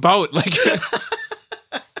fucking boat? Like,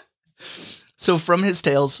 So from his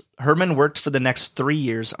tales, Herman worked for the next 3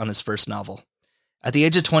 years on his first novel. At the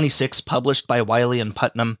age of 26, published by Wiley and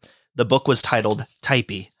Putnam, the book was titled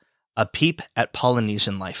Typee, A Peep at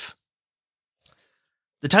Polynesian Life.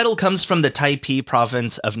 The title comes from the Typee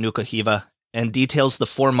province of Nuku Hiva and details the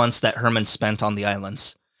 4 months that Herman spent on the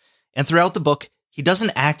islands. And throughout the book, he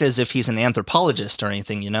doesn't act as if he's an anthropologist or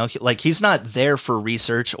anything, you know? He's not there for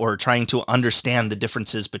research or trying to understand the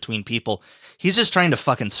differences between people. He's just trying to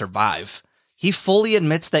fucking survive. He fully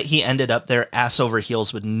admits that he ended up there ass over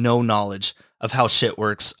heels with no knowledge of how shit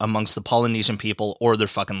works amongst the Polynesian people or their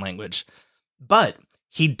fucking language. But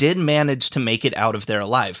he did manage to make it out of there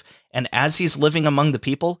alive. And as he's living among the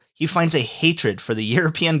people, he finds a hatred for the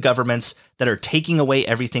European governments that are taking away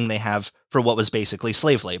everything they have for what was basically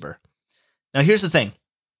slave labor. Now here's the thing.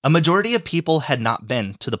 A majority of people had not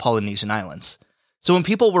been to the Polynesian islands. So when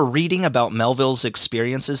people were reading about Melville's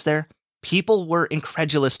experiences there, people were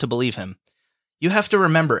incredulous to believe him. You have to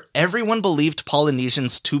remember, everyone believed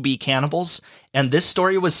Polynesians to be cannibals, and this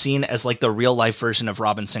story was seen as like the real-life version of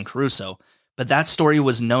Robinson Crusoe, but that story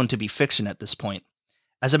was known to be fiction at this point.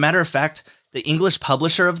 As a matter of fact, the English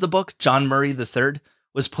publisher of the book, John Murray III,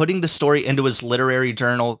 was putting the story into his literary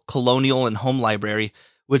journal, Colonial and Home Library,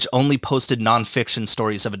 which only posted nonfiction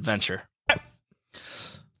stories of adventure.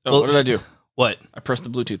 What did I do? What? I pressed the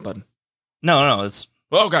Bluetooth button. No, it's...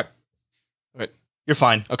 Oh, God. Wait. You're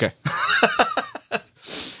fine. Okay.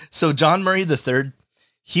 So John Murray III,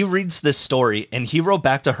 he reads this story and he wrote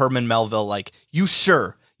back to Herman Melville like, you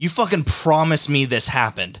sure? You fucking promise me this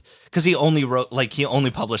happened. Because he only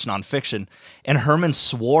published nonfiction. And Herman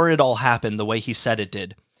swore it all happened the way he said it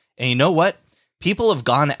did. And you know what? People have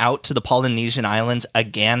gone out to the Polynesian islands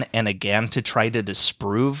again and again to try to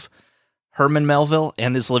disprove Herman Melville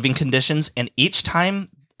and his living conditions. And each time,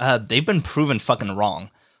 they've been proven fucking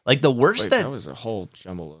wrong. Like the worst that was a whole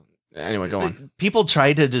jumble of... Anyway, go on. People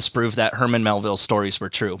try to disprove that Herman Melville's stories were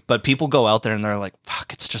true, but people go out there and they're like,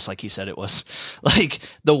 fuck, it's just like he said it was. Like,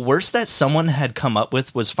 the worst that someone had come up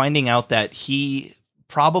with was finding out that he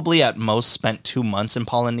probably at most spent 2 months in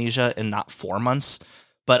Polynesia and not 4 months.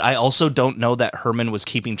 But I also don't know that Herman was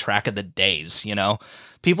keeping track of the days, you know?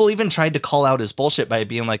 People even tried to call out his bullshit by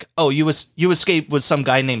being like, oh, you escaped with some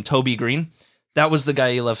guy named Toby Green? That was the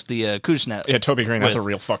guy who left the Acushnet. Yeah, Toby Green, that's a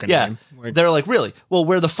real fucking name. Like, they're like, really? Well,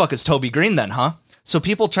 where the fuck is Toby Green then, huh? So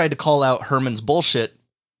people tried to call out Herman's bullshit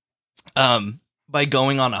by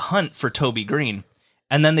going on a hunt for Toby Green.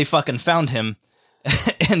 And then they fucking found him.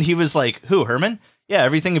 And he was like, who, Herman? Yeah,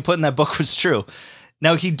 everything you put in that book was true.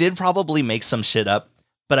 Now, he did probably make some shit up,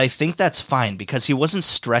 but I think that's fine because he wasn't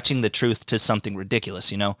stretching the truth to something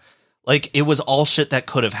ridiculous, you know? Like, it was all shit that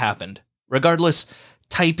could have happened. Regardless,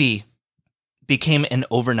 Typee became an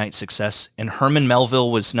overnight success, and Herman Melville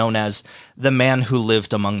was known as the man who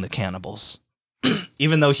lived among the cannibals.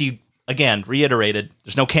 Even though he, again, reiterated,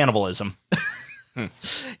 there's no cannibalism.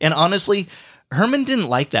 And honestly, Herman didn't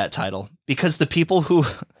like that title, because the people who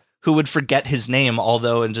would forget his name,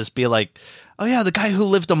 although, and just be like, oh yeah, the guy who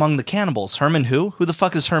lived among the cannibals. Herman who? Who the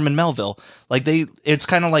fuck is Herman Melville? Like, it's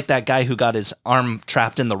kind of like that guy who got his arm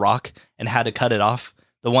trapped in the rock and had to cut it off.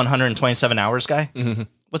 The 127 hours guy? Mm-hmm.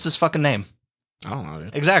 What's his fucking name? I don't know,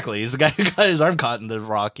 dude. Exactly. He's the guy who got his arm caught in the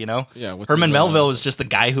rock, you know? Yeah. Herman Melville was just the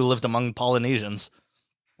guy who lived among Polynesians.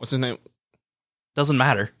 What's his name? Doesn't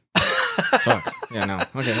matter. Fuck. Yeah, no.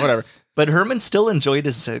 Okay, whatever. But Herman still enjoyed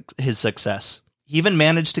his success. He even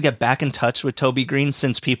managed to get back in touch with Toby Green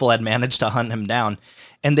since people had managed to hunt him down,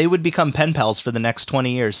 and they would become pen pals for the next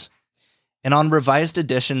 20 years. And on revised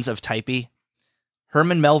editions of Typee,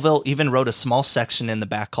 Herman Melville even wrote a small section in the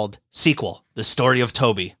back called Sequel, The Story of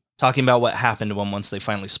Toby, talking about what happened to him once they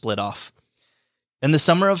finally split off. In the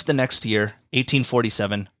summer of the next year,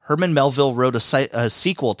 1847, Herman Melville wrote a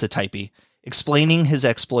sequel to Typee, explaining his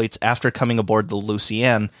exploits after coming aboard the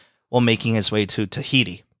Lucienne while making his way to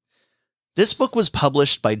Tahiti. This book was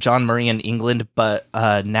published by John Murray in England, but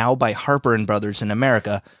now by Harper and Brothers in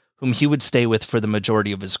America, whom he would stay with for the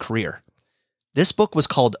majority of his career. This book was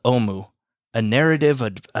called Omu, A Narrative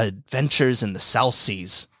of Adventures in the South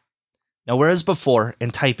Seas. Now, whereas before,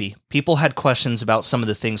 in Typee, people had questions about some of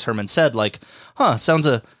the things Herman said, like, sounds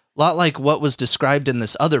a lot like what was described in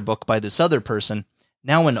this other book by this other person.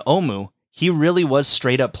 Now in Omu, he really was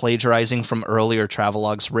straight up plagiarizing from earlier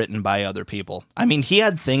travelogues written by other people. I mean, he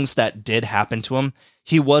had things that did happen to him.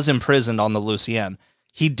 He was imprisoned on the Lucienne.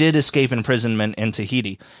 He did escape imprisonment in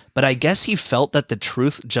Tahiti, but I guess he felt that the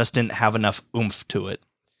truth just didn't have enough oomph to it.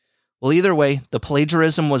 Well, either way, the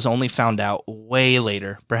plagiarism was only found out way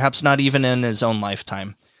later, perhaps not even in his own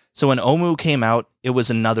lifetime. So when Omoo came out, it was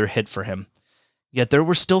another hit for him. Yet there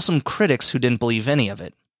were still some critics who didn't believe any of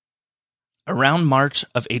it. Around March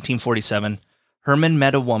of 1847, Herman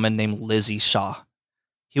met a woman named Lizzie Shaw.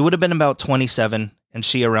 He would have been about 27, and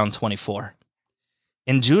she around 24.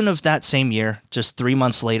 In June of that same year, just 3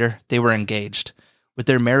 months later, they were engaged, with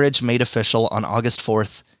their marriage made official on August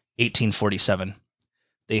 4th, 1847.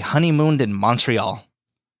 They honeymooned in Montreal.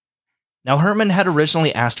 Now, Herman had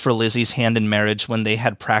originally asked for Lizzie's hand in marriage when they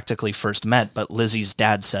had practically first met, but Lizzie's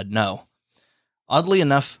dad said no. Oddly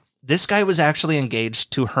enough, this guy was actually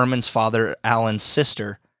engaged to Herman's father, Alan's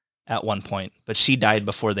sister, at one point, but she died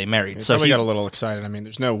before they married. So he got a little excited. I mean,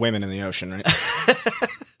 there's no women in the ocean, right?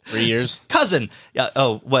 3 years? Cousin! Yeah.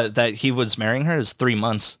 Oh, what, that he was marrying her is 3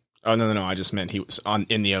 months. Oh, no. I just meant he was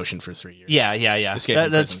in the ocean for 3 years. Yeah.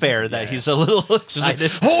 That's fair that he's a little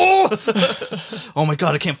excited. Oh! Oh my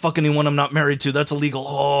God, I can't fuck anyone I'm not married to. That's illegal.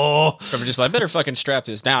 Oh. Trevor just like, I better fucking strap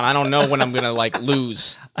this down. I don't know when I'm going to,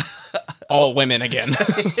 lose all women again.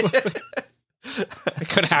 It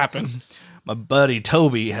could happen. My buddy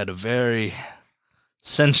Toby had a very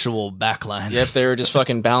sensual backline. Yep, they were just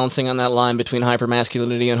fucking balancing on that line between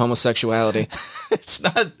hypermasculinity and homosexuality. It's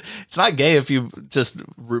not gay if you just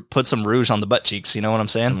put some rouge on the butt cheeks, you know what I'm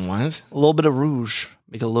saying? Some what? A little bit of rouge.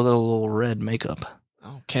 Make it look a little red makeup.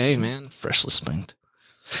 Okay, man. Freshly spanked.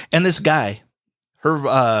 And this guy,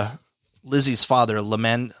 Lizzie's father,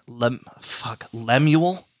 Lemuel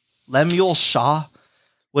Shaw,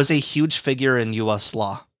 was a huge figure in U.S.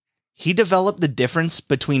 law. He developed the difference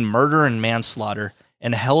between murder and manslaughter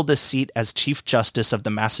and held a seat as Chief Justice of the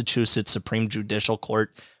Massachusetts Supreme Judicial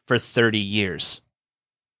Court for 30 years.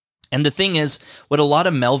 And the thing is, what a lot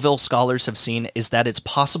of Melville scholars have seen is that it's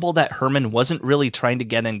possible that Herman wasn't really trying to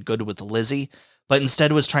get in good with Lizzie, but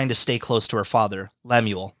instead was trying to stay close to her father,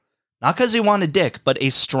 Lemuel. Not because he wanted Dick, but a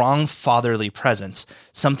strong fatherly presence,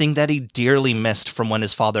 something that he dearly missed from when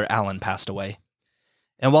his father Alan passed away.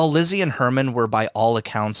 And while Lizzie and Herman were by all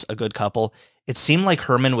accounts a good couple, it seemed like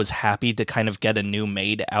Herman was happy to kind of get a new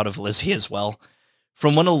maid out of Lizzie as well.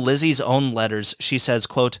 From one of Lizzie's own letters, she says,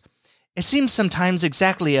 quote, "It seems sometimes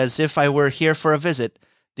exactly as if I were here for a visit.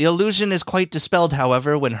 The illusion is quite dispelled,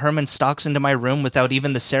 however, when Herman stalks into my room without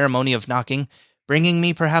even the ceremony of knocking, bringing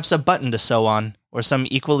me perhaps a button to sew on, or some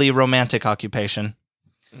equally romantic occupation."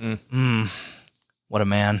 What a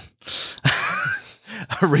man.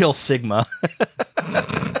 A real Sigma.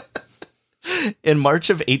 In March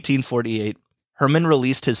of 1848, Herman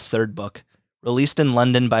released his third book, released in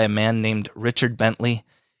London by a man named Richard Bentley,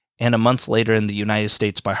 and a month later in the United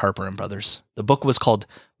States by Harper & Brothers. The book was called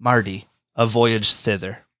Mardi, A Voyage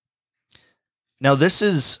Thither. Now, this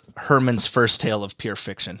is Herman's first tale of pure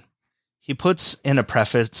fiction. He puts in a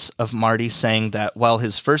preface of Mardi saying that while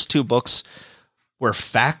his first two books were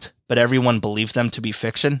fact, but everyone believed them to be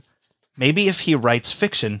fiction, maybe if he writes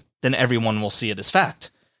fiction, then everyone will see it as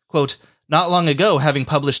fact. Quote, "Not long ago, having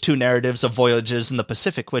published 2 narratives of voyages in the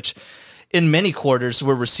Pacific, which in many quarters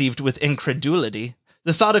were received with incredulity,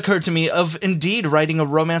 the thought occurred to me of indeed writing a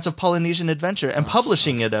romance of Polynesian adventure and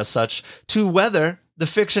publishing it as such, to whether the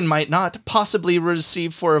fiction might not possibly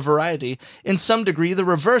receive for a variety, in some degree, the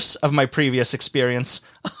reverse of my previous experience."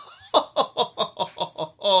 Yeah,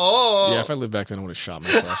 if I lived back then, I would have shot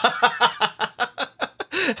myself.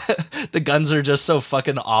 The guns are just so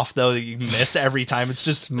fucking off, though, that you miss every time. It's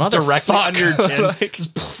just directly on your chin.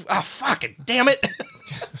 Oh, fucking damn it.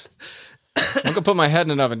 I'm going to put my head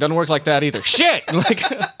in an oven. Doesn't work like that either. Shit!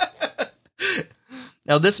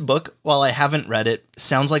 Now, this book, while I haven't read it,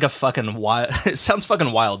 sounds like a fucking wild. It sounds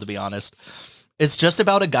fucking wild, to be honest. It's just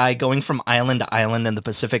about a guy going from island to island in the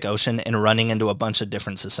Pacific Ocean and running into a bunch of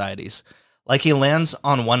different societies. Like, he lands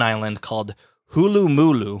on one island called Hulu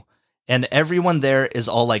Mulu, and everyone there is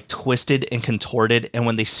all like twisted and contorted, and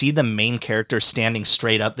when they see the main character standing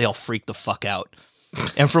straight up, they all freak the fuck out.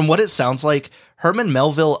 And from what it sounds like, Herman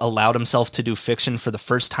Melville allowed himself to do fiction for the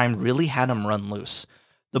first time, really had him run loose.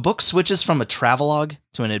 The book switches from a travelogue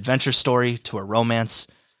to an adventure story to a romance,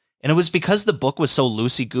 and it was because the book was so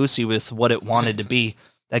loosey-goosey with what it wanted to be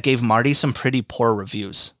that gave Mardi some pretty poor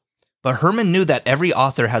reviews. But Herman knew that every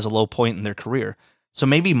author has a low point in their career, so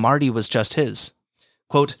maybe Mardi was just his.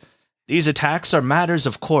 Quote, "These attacks are matters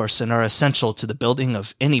of course and are essential to the building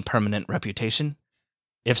of any permanent reputation,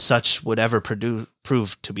 if such would ever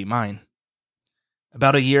prove to be mine."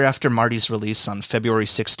 About a year after Marty's release on February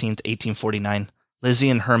 16th, 1849, Lizzie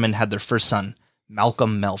and Herman had their first son,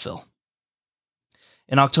 Malcolm Melville.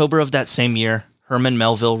 In October of that same year, Herman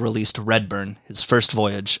Melville released Redburn, his first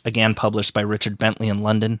voyage, again published by Richard Bentley in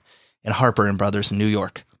London and Harper and Brothers in New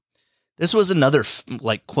York. This was another,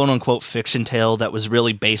 quote-unquote fiction tale that was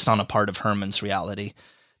really based on a part of Herman's reality.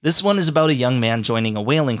 This one is about a young man joining a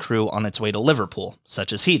whaling crew on its way to Liverpool,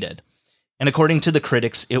 such as he did. And according to the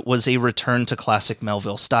critics, it was a return to classic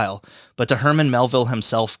Melville style. But to Herman Melville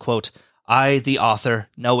himself, quote, "I, the author,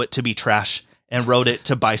 know it to be trash, and wrote it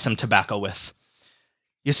to buy some tobacco with."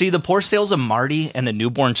 You see, the poor sales of Marty and a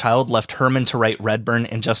newborn child left Herman to write Redburn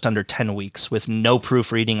in just under 10 weeks, with no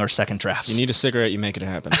proofreading or second drafts. You need a cigarette, you make it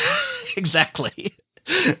happen. Exactly.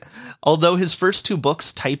 Although his first two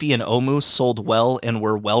books, Typee and Omoo, sold well and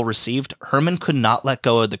were well received, Herman could not let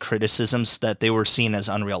go of the criticisms that they were seen as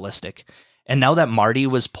unrealistic. And now that Marty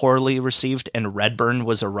was poorly received and Redburn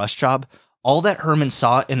was a rush job, all that Herman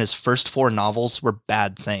saw in his first four novels were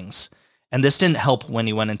bad things. And this didn't help when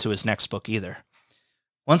he went into his next book either.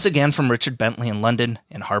 Once again from Richard Bentley in London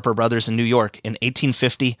and Harper Brothers in New York in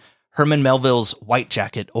 1850, Herman Melville's White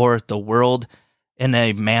Jacket, or The World in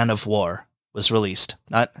a Man of War, was released.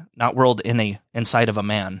 Not world inside of a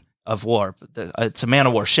man of war. But it's a man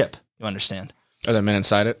of war ship, you understand. Are there men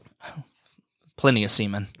inside it? Plenty of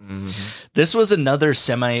seamen. Mm-hmm. This was another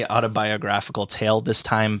semi-autobiographical tale, this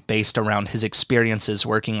time based around his experiences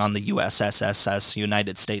working on the USSS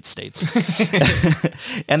United States.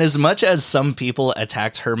 And as much as some people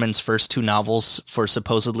attacked Herman's first two novels for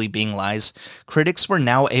supposedly being lies, critics were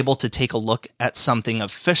now able to take a look at something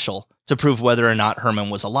official to prove whether or not Herman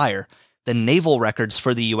was a liar: the naval records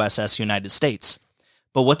for the USS United States.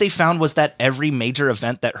 But what they found was that every major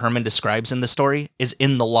event that Herman describes in the story is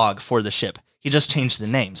in the log for the ship. He just changed the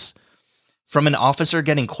names. From an officer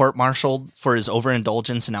getting court-martialed for his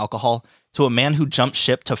overindulgence in alcohol, to a man who jumped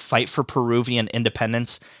ship to fight for Peruvian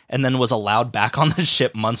independence and then was allowed back on the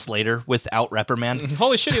ship months later without reprimand.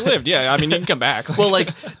 Holy shit, he lived. Yeah, I mean, you can come back. Well,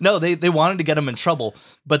 no, they wanted to get him in trouble,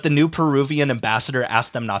 but the new Peruvian ambassador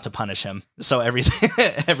asked them not to punish him. So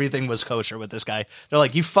everything was kosher with this guy. They're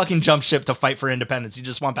like, you fucking jumped ship to fight for independence. You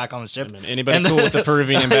just want back on the ship. I mean, anybody cool with the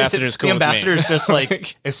Peruvian ambassador is cool the with me. The ambassador's just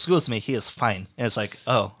like, excuse me, he is fine. And it's like,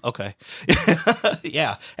 oh, okay.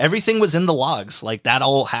 Yeah, everything was in the logs. Like, that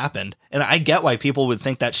all happened. And I get why people would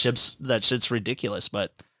think that shit's ridiculous,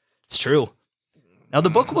 but it's true. Now, the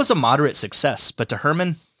book was a moderate success, but to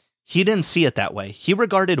Herman, he didn't see it that way. He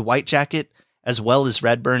regarded White Jacket as well as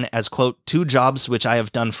Redburn as, quote, two jobs which I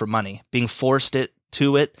have done for money, being forced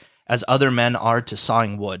to it as other men are to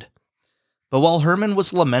sawing wood. But while Herman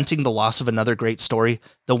was lamenting the loss of another great story,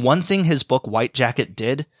 the one thing his book White Jacket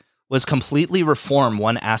did was completely reform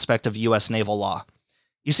one aspect of U.S. naval law.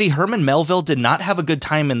 You see, Herman Melville did not have a good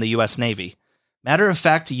time in the U.S. Navy. Matter of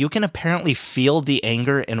fact, you can apparently feel the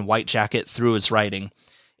anger in White Jacket through his writing.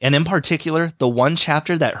 And in particular, the one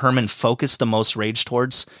chapter that Herman focused the most rage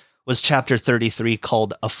towards was chapter 33,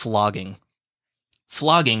 called A Flogging.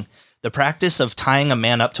 Flogging, the practice of tying a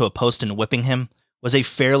man up to a post and whipping him, was a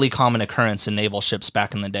fairly common occurrence in naval ships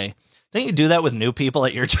back in the day. Don't you do that with new people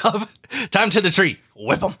at your job? Tie him to the tree,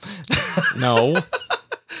 whip him. No.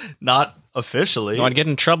 Not officially. No, I'd get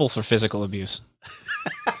in trouble for physical abuse.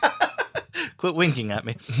 Quit winking at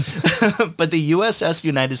me. But the USS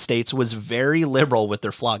United States was very liberal with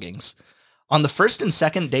their floggings. On the first and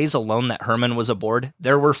second days alone that Herman was aboard,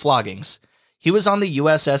 there were floggings. He was on the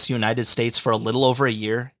USS United States for a little over a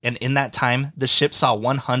year, and in that time, the ship saw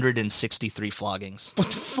 163 floggings.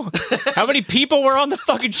 What the fuck? How many people were on the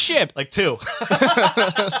fucking ship? Like 2.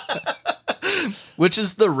 Which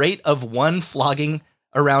is the rate of one flogging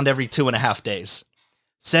around every 2.5 days.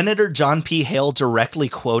 Senator John P. Hale directly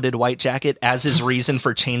quoted White Jacket as his reason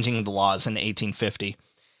for changing the laws in 1850.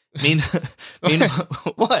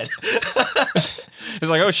 What? It's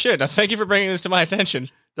like, oh shit, now thank you for bringing this to my attention.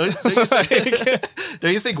 Don't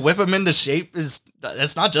you think whip him into shape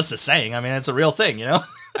that's not just a saying? I mean, it's a real thing, you know?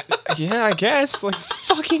 Yeah, I guess. Like,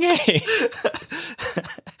 fucking A.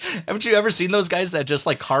 Haven't you ever seen those guys that just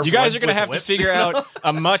like carve? You guys are going to have to figure out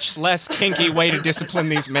a much less kinky way to discipline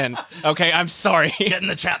these men. Okay, I'm sorry. Get in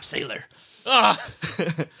the trap, sailor.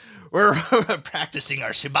 We're practicing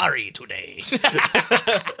our shibari today.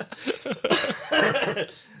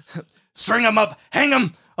 String him up, hang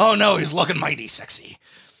him. Oh no, he's looking mighty sexy.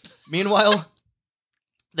 Meanwhile,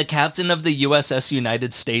 the captain of the USS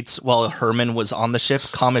United States, while Herman was on the ship,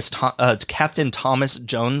 Captain Thomas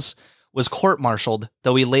Jones, was court-martialed,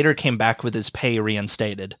 though he later came back with his pay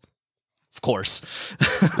reinstated. Of course.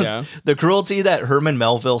 Yeah. The cruelty that Herman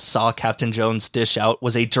Melville saw Captain Jones dish out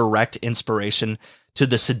was a direct inspiration to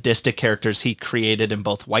the sadistic characters he created in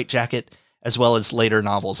both White Jacket as well as later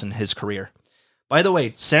novels in his career. By the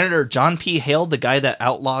way, Senator John P. Hale, the guy that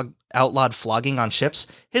outlawed flogging on ships,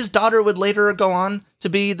 his daughter would later go on to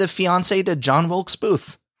be the fiancée to John Wilkes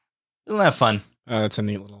Booth. Isn't that fun? That's a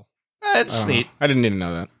neat little... It's neat. I didn't even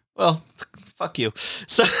know that. Well, fuck you.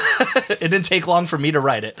 So it didn't take long for me to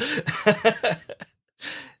write it.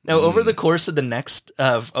 Now, over the course of the next...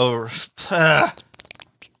 stop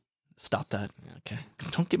that. Okay.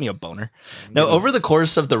 Don't give me a boner. Now, over the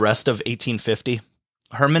course of the rest of 1850,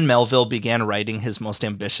 Herman Melville began writing his most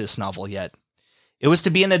ambitious novel yet. It was to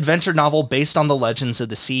be an adventure novel based on the legends of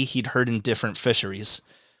the sea he'd heard in different fisheries.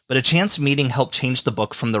 But a chance meeting helped change the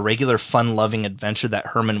book from the regular fun-loving adventure that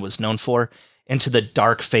Herman was known for into the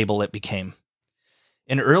dark fable it became.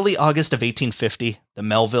 In early August of 1850, the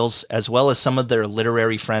Melvilles, as well as some of their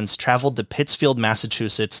literary friends, traveled to Pittsfield,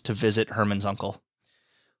 Massachusetts to visit Herman's uncle.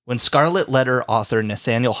 When Scarlet Letter author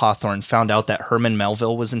Nathaniel Hawthorne found out that Herman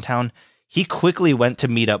Melville was in town, he quickly went to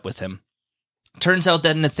meet up with him. Turns out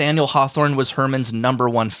that Nathaniel Hawthorne was Herman's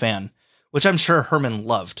 #1 fan, which I'm sure Herman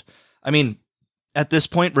loved. I mean, at this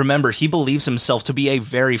point, remember, he believes himself to be a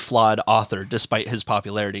very flawed author despite his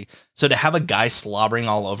popularity. So to have a guy slobbering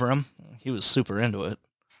all over him, he was super into it.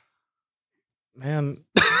 Man.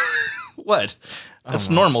 What? That's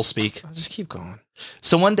normal speak. I'll just keep going.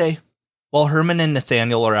 So one day, while Herman and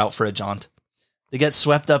Nathaniel are out for a jaunt, they get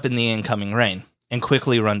swept up in the incoming rain and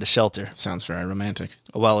quickly run to shelter. Sounds very romantic.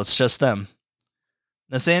 Well, it's just them.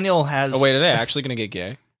 Nathaniel has... Oh, wait, are they actually going to get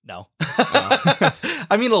gay? No.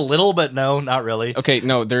 I mean, a little, but no, not really. Okay,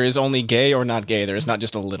 no, there is only gay or not gay. There is not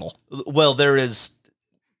just a little. Well, there is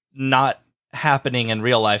not happening in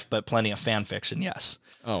real life, but plenty of fan fiction, yes.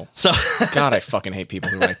 Oh. So God, I fucking hate people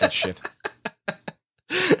who write that shit.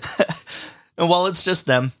 And while it's just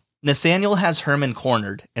them, Nathaniel has Herman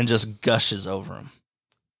cornered and just gushes over him.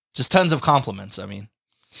 Just tons of compliments, I mean.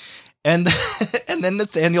 And then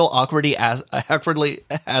Nathaniel awkwardly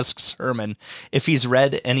asks Herman if he's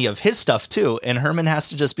read any of his stuff too, and Herman has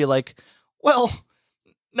to just be like, well,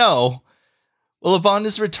 no. Well, upon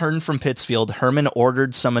his return from Pittsfield, Herman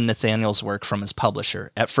ordered some of Nathaniel's work from his publisher,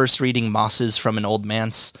 at first reading Mosses from an Old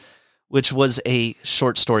Manse, which was a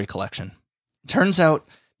short story collection. Turns out,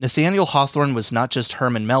 Nathaniel Hawthorne was not just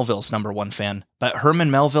Herman Melville's #1 fan, but Herman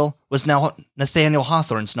Melville was now Nathaniel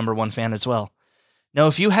Hawthorne's #1 fan as well. Now,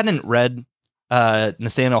 if you hadn't read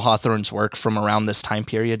Nathaniel Hawthorne's work from around this time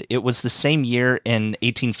period, it was the same year in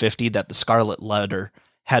 1850 that The Scarlet Letter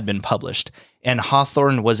had been published, and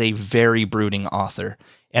Hawthorne was a very brooding author,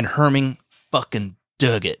 and Herman fucking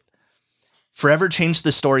dug it. Forever changed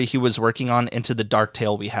the story he was working on into the dark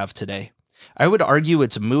tale we have today. I would argue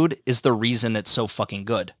its mood is the reason it's so fucking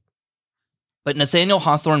good. But Nathaniel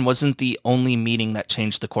Hawthorne wasn't the only meeting that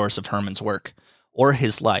changed the course of Herman's work, or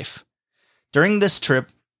his life. During this trip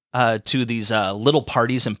to these little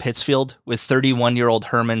parties in Pittsfield with 31-year-old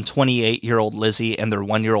Herman, 28-year-old Lizzie, and their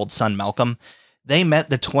 1-year-old son Malcolm, they met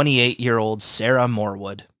the 28-year-old Sarah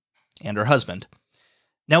Morwood and her husband.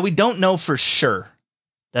 Now, we don't know for sure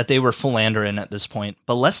that they were philandering at this point,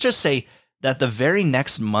 but let's just say that the very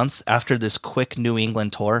next month after this quick New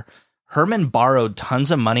England tour, Herman borrowed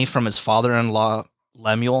tons of money from his father-in-law,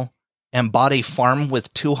 Lemuel, and bought a farm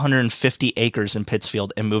with 250 acres in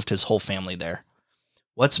Pittsfield and moved his whole family there.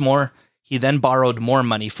 What's more, he then borrowed more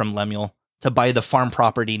money from Lemuel to buy the farm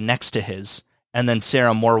property next to his, and then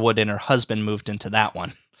Sarah Morwood and her husband moved into that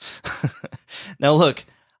one. Now look,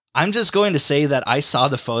 I'm just going to say that I saw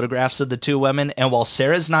the photographs of the two women, and while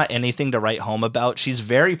Sarah's not anything to write home about, she's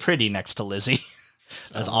very pretty next to Lizzie.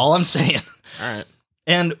 That's all I'm saying. All right.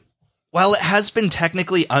 And while it has been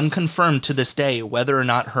technically unconfirmed to this day whether or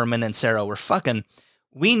not Herman and Sarah were fucking,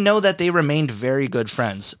 we know that they remained very good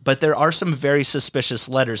friends, but there are some very suspicious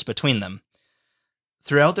letters between them.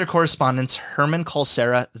 Throughout their correspondence, Herman calls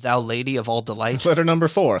Sarah, "Thou lady of all delight." Letter number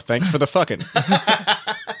 4, thanks for the fucking.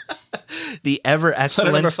 The ever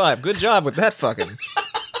excellent. Letter number 5, good job with that fucking.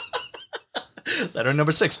 Letter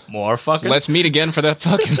number 6, more fucking. Let's meet again for that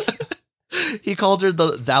fucking. He called her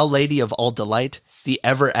the "Thou lady of all delight," the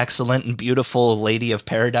ever excellent and beautiful lady of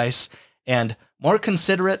paradise, and more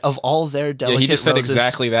considerate of all their delicate Yeah, he just said roses.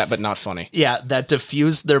 exactly that, but not funny. Yeah, that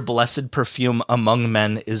diffused their blessed perfume among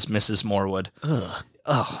men is Mrs. Morwood. Ugh.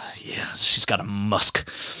 Oh, yeah, she's got a musk.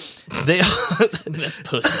 They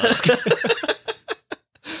puss musk.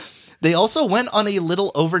 They also went on a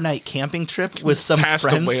little overnight camping trip with some Past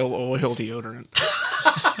friends. the whale oil deodorant.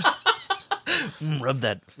 Rub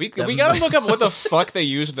that. We gotta look up what the fuck they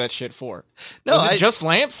used that shit for. No, Was it just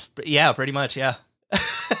lamps? Yeah, pretty much, yeah.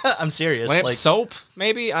 I'm serious. Lamp Like, soap,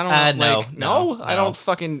 maybe? I don't know. no. I don't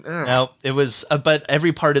fucking... no, it was, but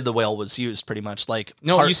every part of the whale was used pretty much. Like,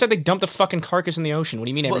 No, you said they dumped the fucking carcass in the ocean. What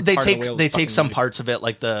do you mean every they part take of the whale they was take fucking some used? parts of it,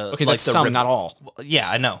 like the Okay, like that's the some, not all. Yeah,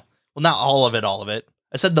 I know. Well, not all of it.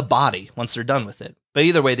 I said the body once they're done with it. But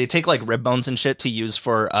either way, they take like rib bones and shit to use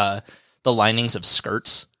for the linings of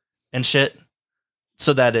skirts and shit,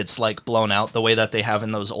 so that it's like blown out the way that they have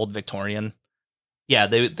in those old Victorian. Yeah,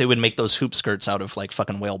 they would make those hoop skirts out of like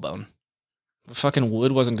fucking whalebone. Fucking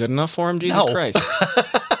wood wasn't good enough for him? Jesus Christ.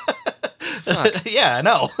 Yeah, I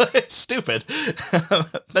know. It's stupid.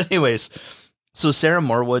 But anyways, so Sarah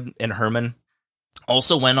Morwood and Herman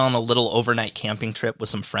also went on a little overnight camping trip with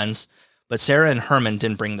some friends, but Sarah and Herman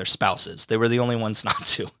didn't bring their spouses. They were the only ones not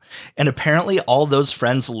to. And apparently all those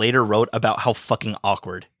friends later wrote about how fucking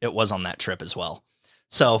awkward it was on that trip as well.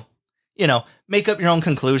 So, you know, make up your own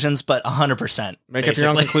conclusions, but 100%. Make up your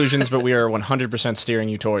own conclusions, but we are 100% steering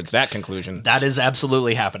you towards that conclusion. That is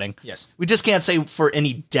absolutely happening. Yes. We just can't say for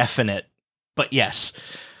any definite, but yes.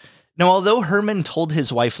 Now, although Herman told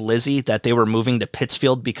his wife Lizzie that they were moving to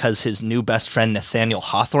Pittsfield because his new best friend Nathaniel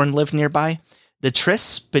Hawthorne lived nearby, the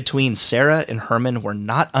trysts between Sarah and Herman were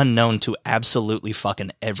not unknown to absolutely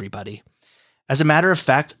fucking everybody. As a matter of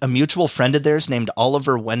fact, a mutual friend of theirs named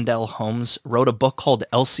Oliver Wendell Holmes wrote a book called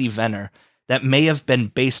Elsie Venner that may have been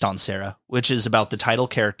based on Sarah, which is about the title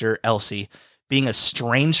character, Elsie, being a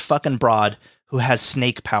strange fucking broad who has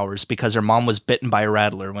snake powers because her mom was bitten by a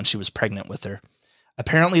rattler when she was pregnant with her.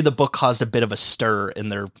 Apparently, the book caused a bit of a stir in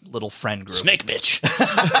their little friend group. Snake bitch.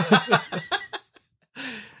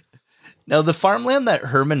 Now, the farmland that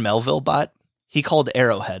Herman Melville bought, he called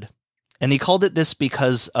Arrowhead. And he called it this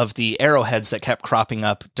because of the arrowheads that kept cropping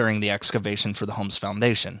up during the excavation for the Holmes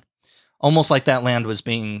Foundation. Almost like that land was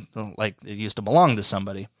being, like, it used to belong to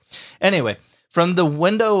somebody. Anyway, from the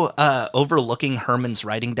window overlooking Herman's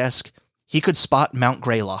writing desk, he could spot Mount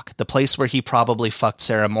Greylock, the place where he probably fucked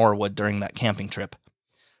Sarah Morwood during that camping trip.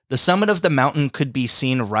 The summit of the mountain could be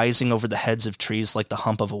seen rising over the heads of trees like the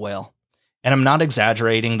hump of a whale. And I'm not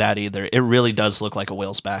exaggerating that either. It really does look like a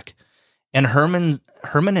whale's back. And Herman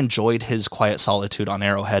enjoyed his quiet solitude on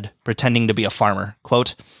Arrowhead, pretending to be a farmer.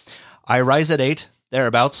 Quote, "I rise at 8,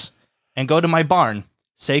 thereabouts, and go to my barn,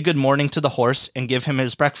 say good morning to the horse, and give him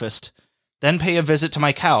his breakfast. Then pay a visit to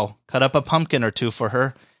my cow, cut up a pumpkin or two for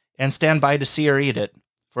her, and stand by to see her eat it.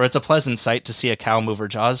 For it's a pleasant sight to see a cow move her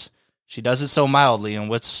jaws. She does it so mildly and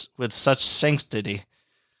with such sanctity."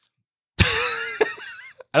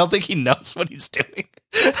 I don't think he knows what he's doing.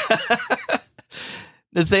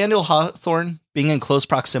 Nathaniel Hawthorne, being in close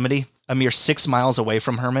proximity, a mere 6 miles away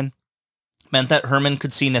from Herman, meant that Herman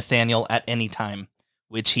could see Nathaniel at any time,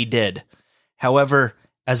 which he did. However,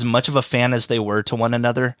 as much of a fan as they were to one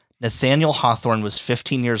another, Nathaniel Hawthorne was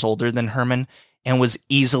 15 years older than Herman and was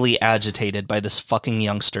easily agitated by this fucking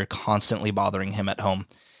youngster constantly bothering him at home.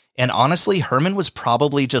 And honestly, Herman was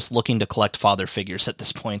probably just looking to collect father figures at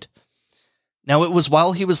this point. Now, it was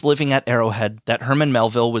while he was living at Arrowhead that Herman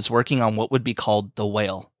Melville was working on what would be called The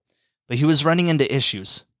Whale. But he was running into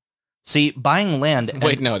issues. See, buying land...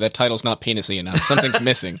 Wait, no, that title's not penis-y enough. Something's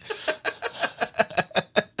missing.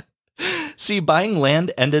 See, buying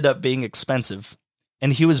land ended up being expensive.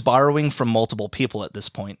 And he was borrowing from multiple people at this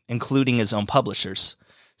point, including his own publishers.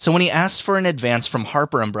 So when he asked for an advance from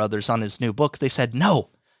Harper & Brothers on his new book, they said, "No,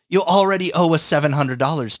 you already owe us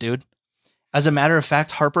 $700, dude." As a matter of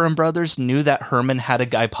fact, Harper & Brothers knew that Herman had a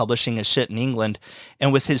guy publishing his shit in England,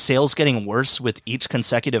 and with his sales getting worse with each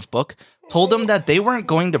consecutive book, told him that they weren't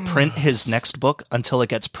going to print his next book until it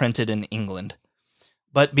gets printed in England.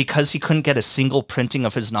 But because he couldn't get a single printing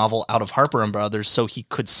of his novel out of Harper & Brothers so he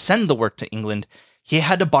could send the work to England, he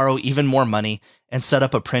had to borrow even more money and set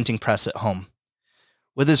up a printing press at home.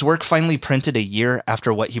 With his work finally printed a year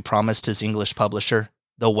after what he promised his English publisher,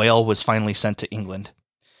 The Whale was finally sent to England.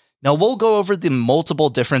 Now, we'll go over the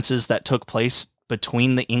multiple differences that took place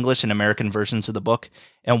between the English and American versions of the book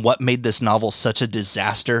and what made this novel such a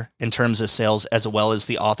disaster in terms of sales as well as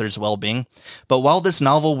the author's well-being. But while this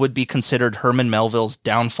novel would be considered Herman Melville's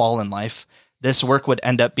downfall in life, this work would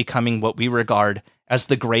end up becoming what we regard as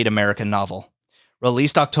the great American novel.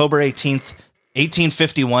 Released October 18th,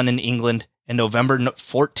 1851 in England and November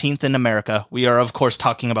 14th in America, we are, of course,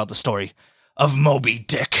 talking about the story of Moby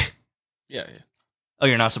Dick. Yeah. Oh,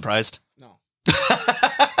 you're not surprised? No.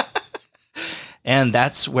 And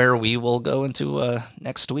that's where we will go into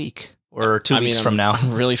next week or 2 weeks from now.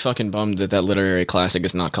 I'm really fucking bummed that literary classic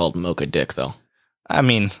is not called Mocha Dick, though. I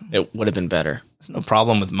mean, it would have been better. There's no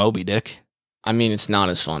problem with Moby Dick. I mean, it's not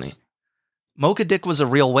as funny. Mocha Dick was a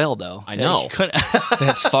real whale, though. I know.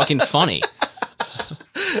 That's fucking funny.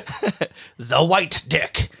 the white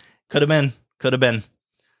dick. Could have been.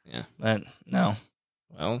 Yeah. But no.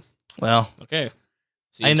 Well, okay.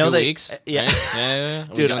 See you I know in 2 that. weeks. Yeah. Right? Yeah. Are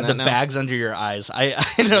we Dude, doing the that now? bags under your eyes. I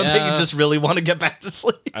know that you just really want to get back to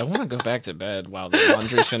sleep. I want to go back to bed while the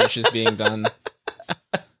laundry finishes being done.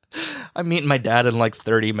 I'm meeting my dad in like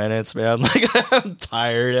 30 minutes, man. Like, I'm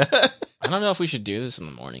tired. I don't know if we should do this in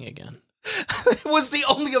the morning again. It was the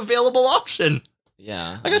only available option.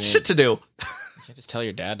 Yeah. I got shit to do. You can't just tell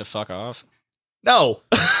your dad to fuck off. No.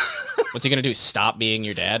 What's he going to do? Stop being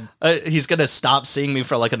your dad? He's going to stop seeing me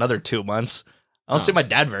for like another 2 months. I don't see my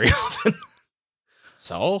dad very often.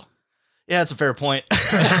 So? Yeah, that's a fair point.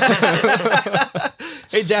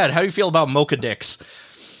 Hey, Dad, how do you feel about mocha dicks?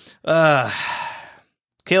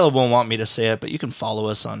 Caleb won't want me to say it, but you can follow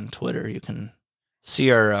us on Twitter. You can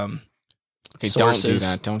see our Okay, sources. don't do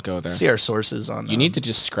that. Don't go there. See our sources on. You need to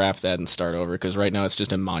just scrap that and start over, because right now it's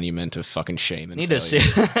just a monument of fucking shame and need failure.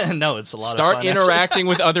 to see. No, it's a lot. Start of fun, interacting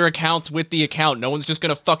with other accounts with the account. No one's just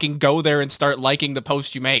gonna fucking go there and start liking the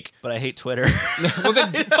post you make. But I hate Twitter. Well,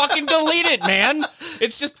 then fucking delete it, man.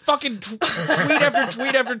 It's just fucking tweet after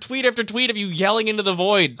tweet after tweet after tweet of you yelling into the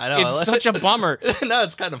void. I know, It's such a bummer. No,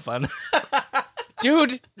 it's kind of fun.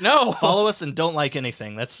 Dude, no. Follow us and don't like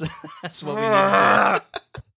anything. That's what we need to do.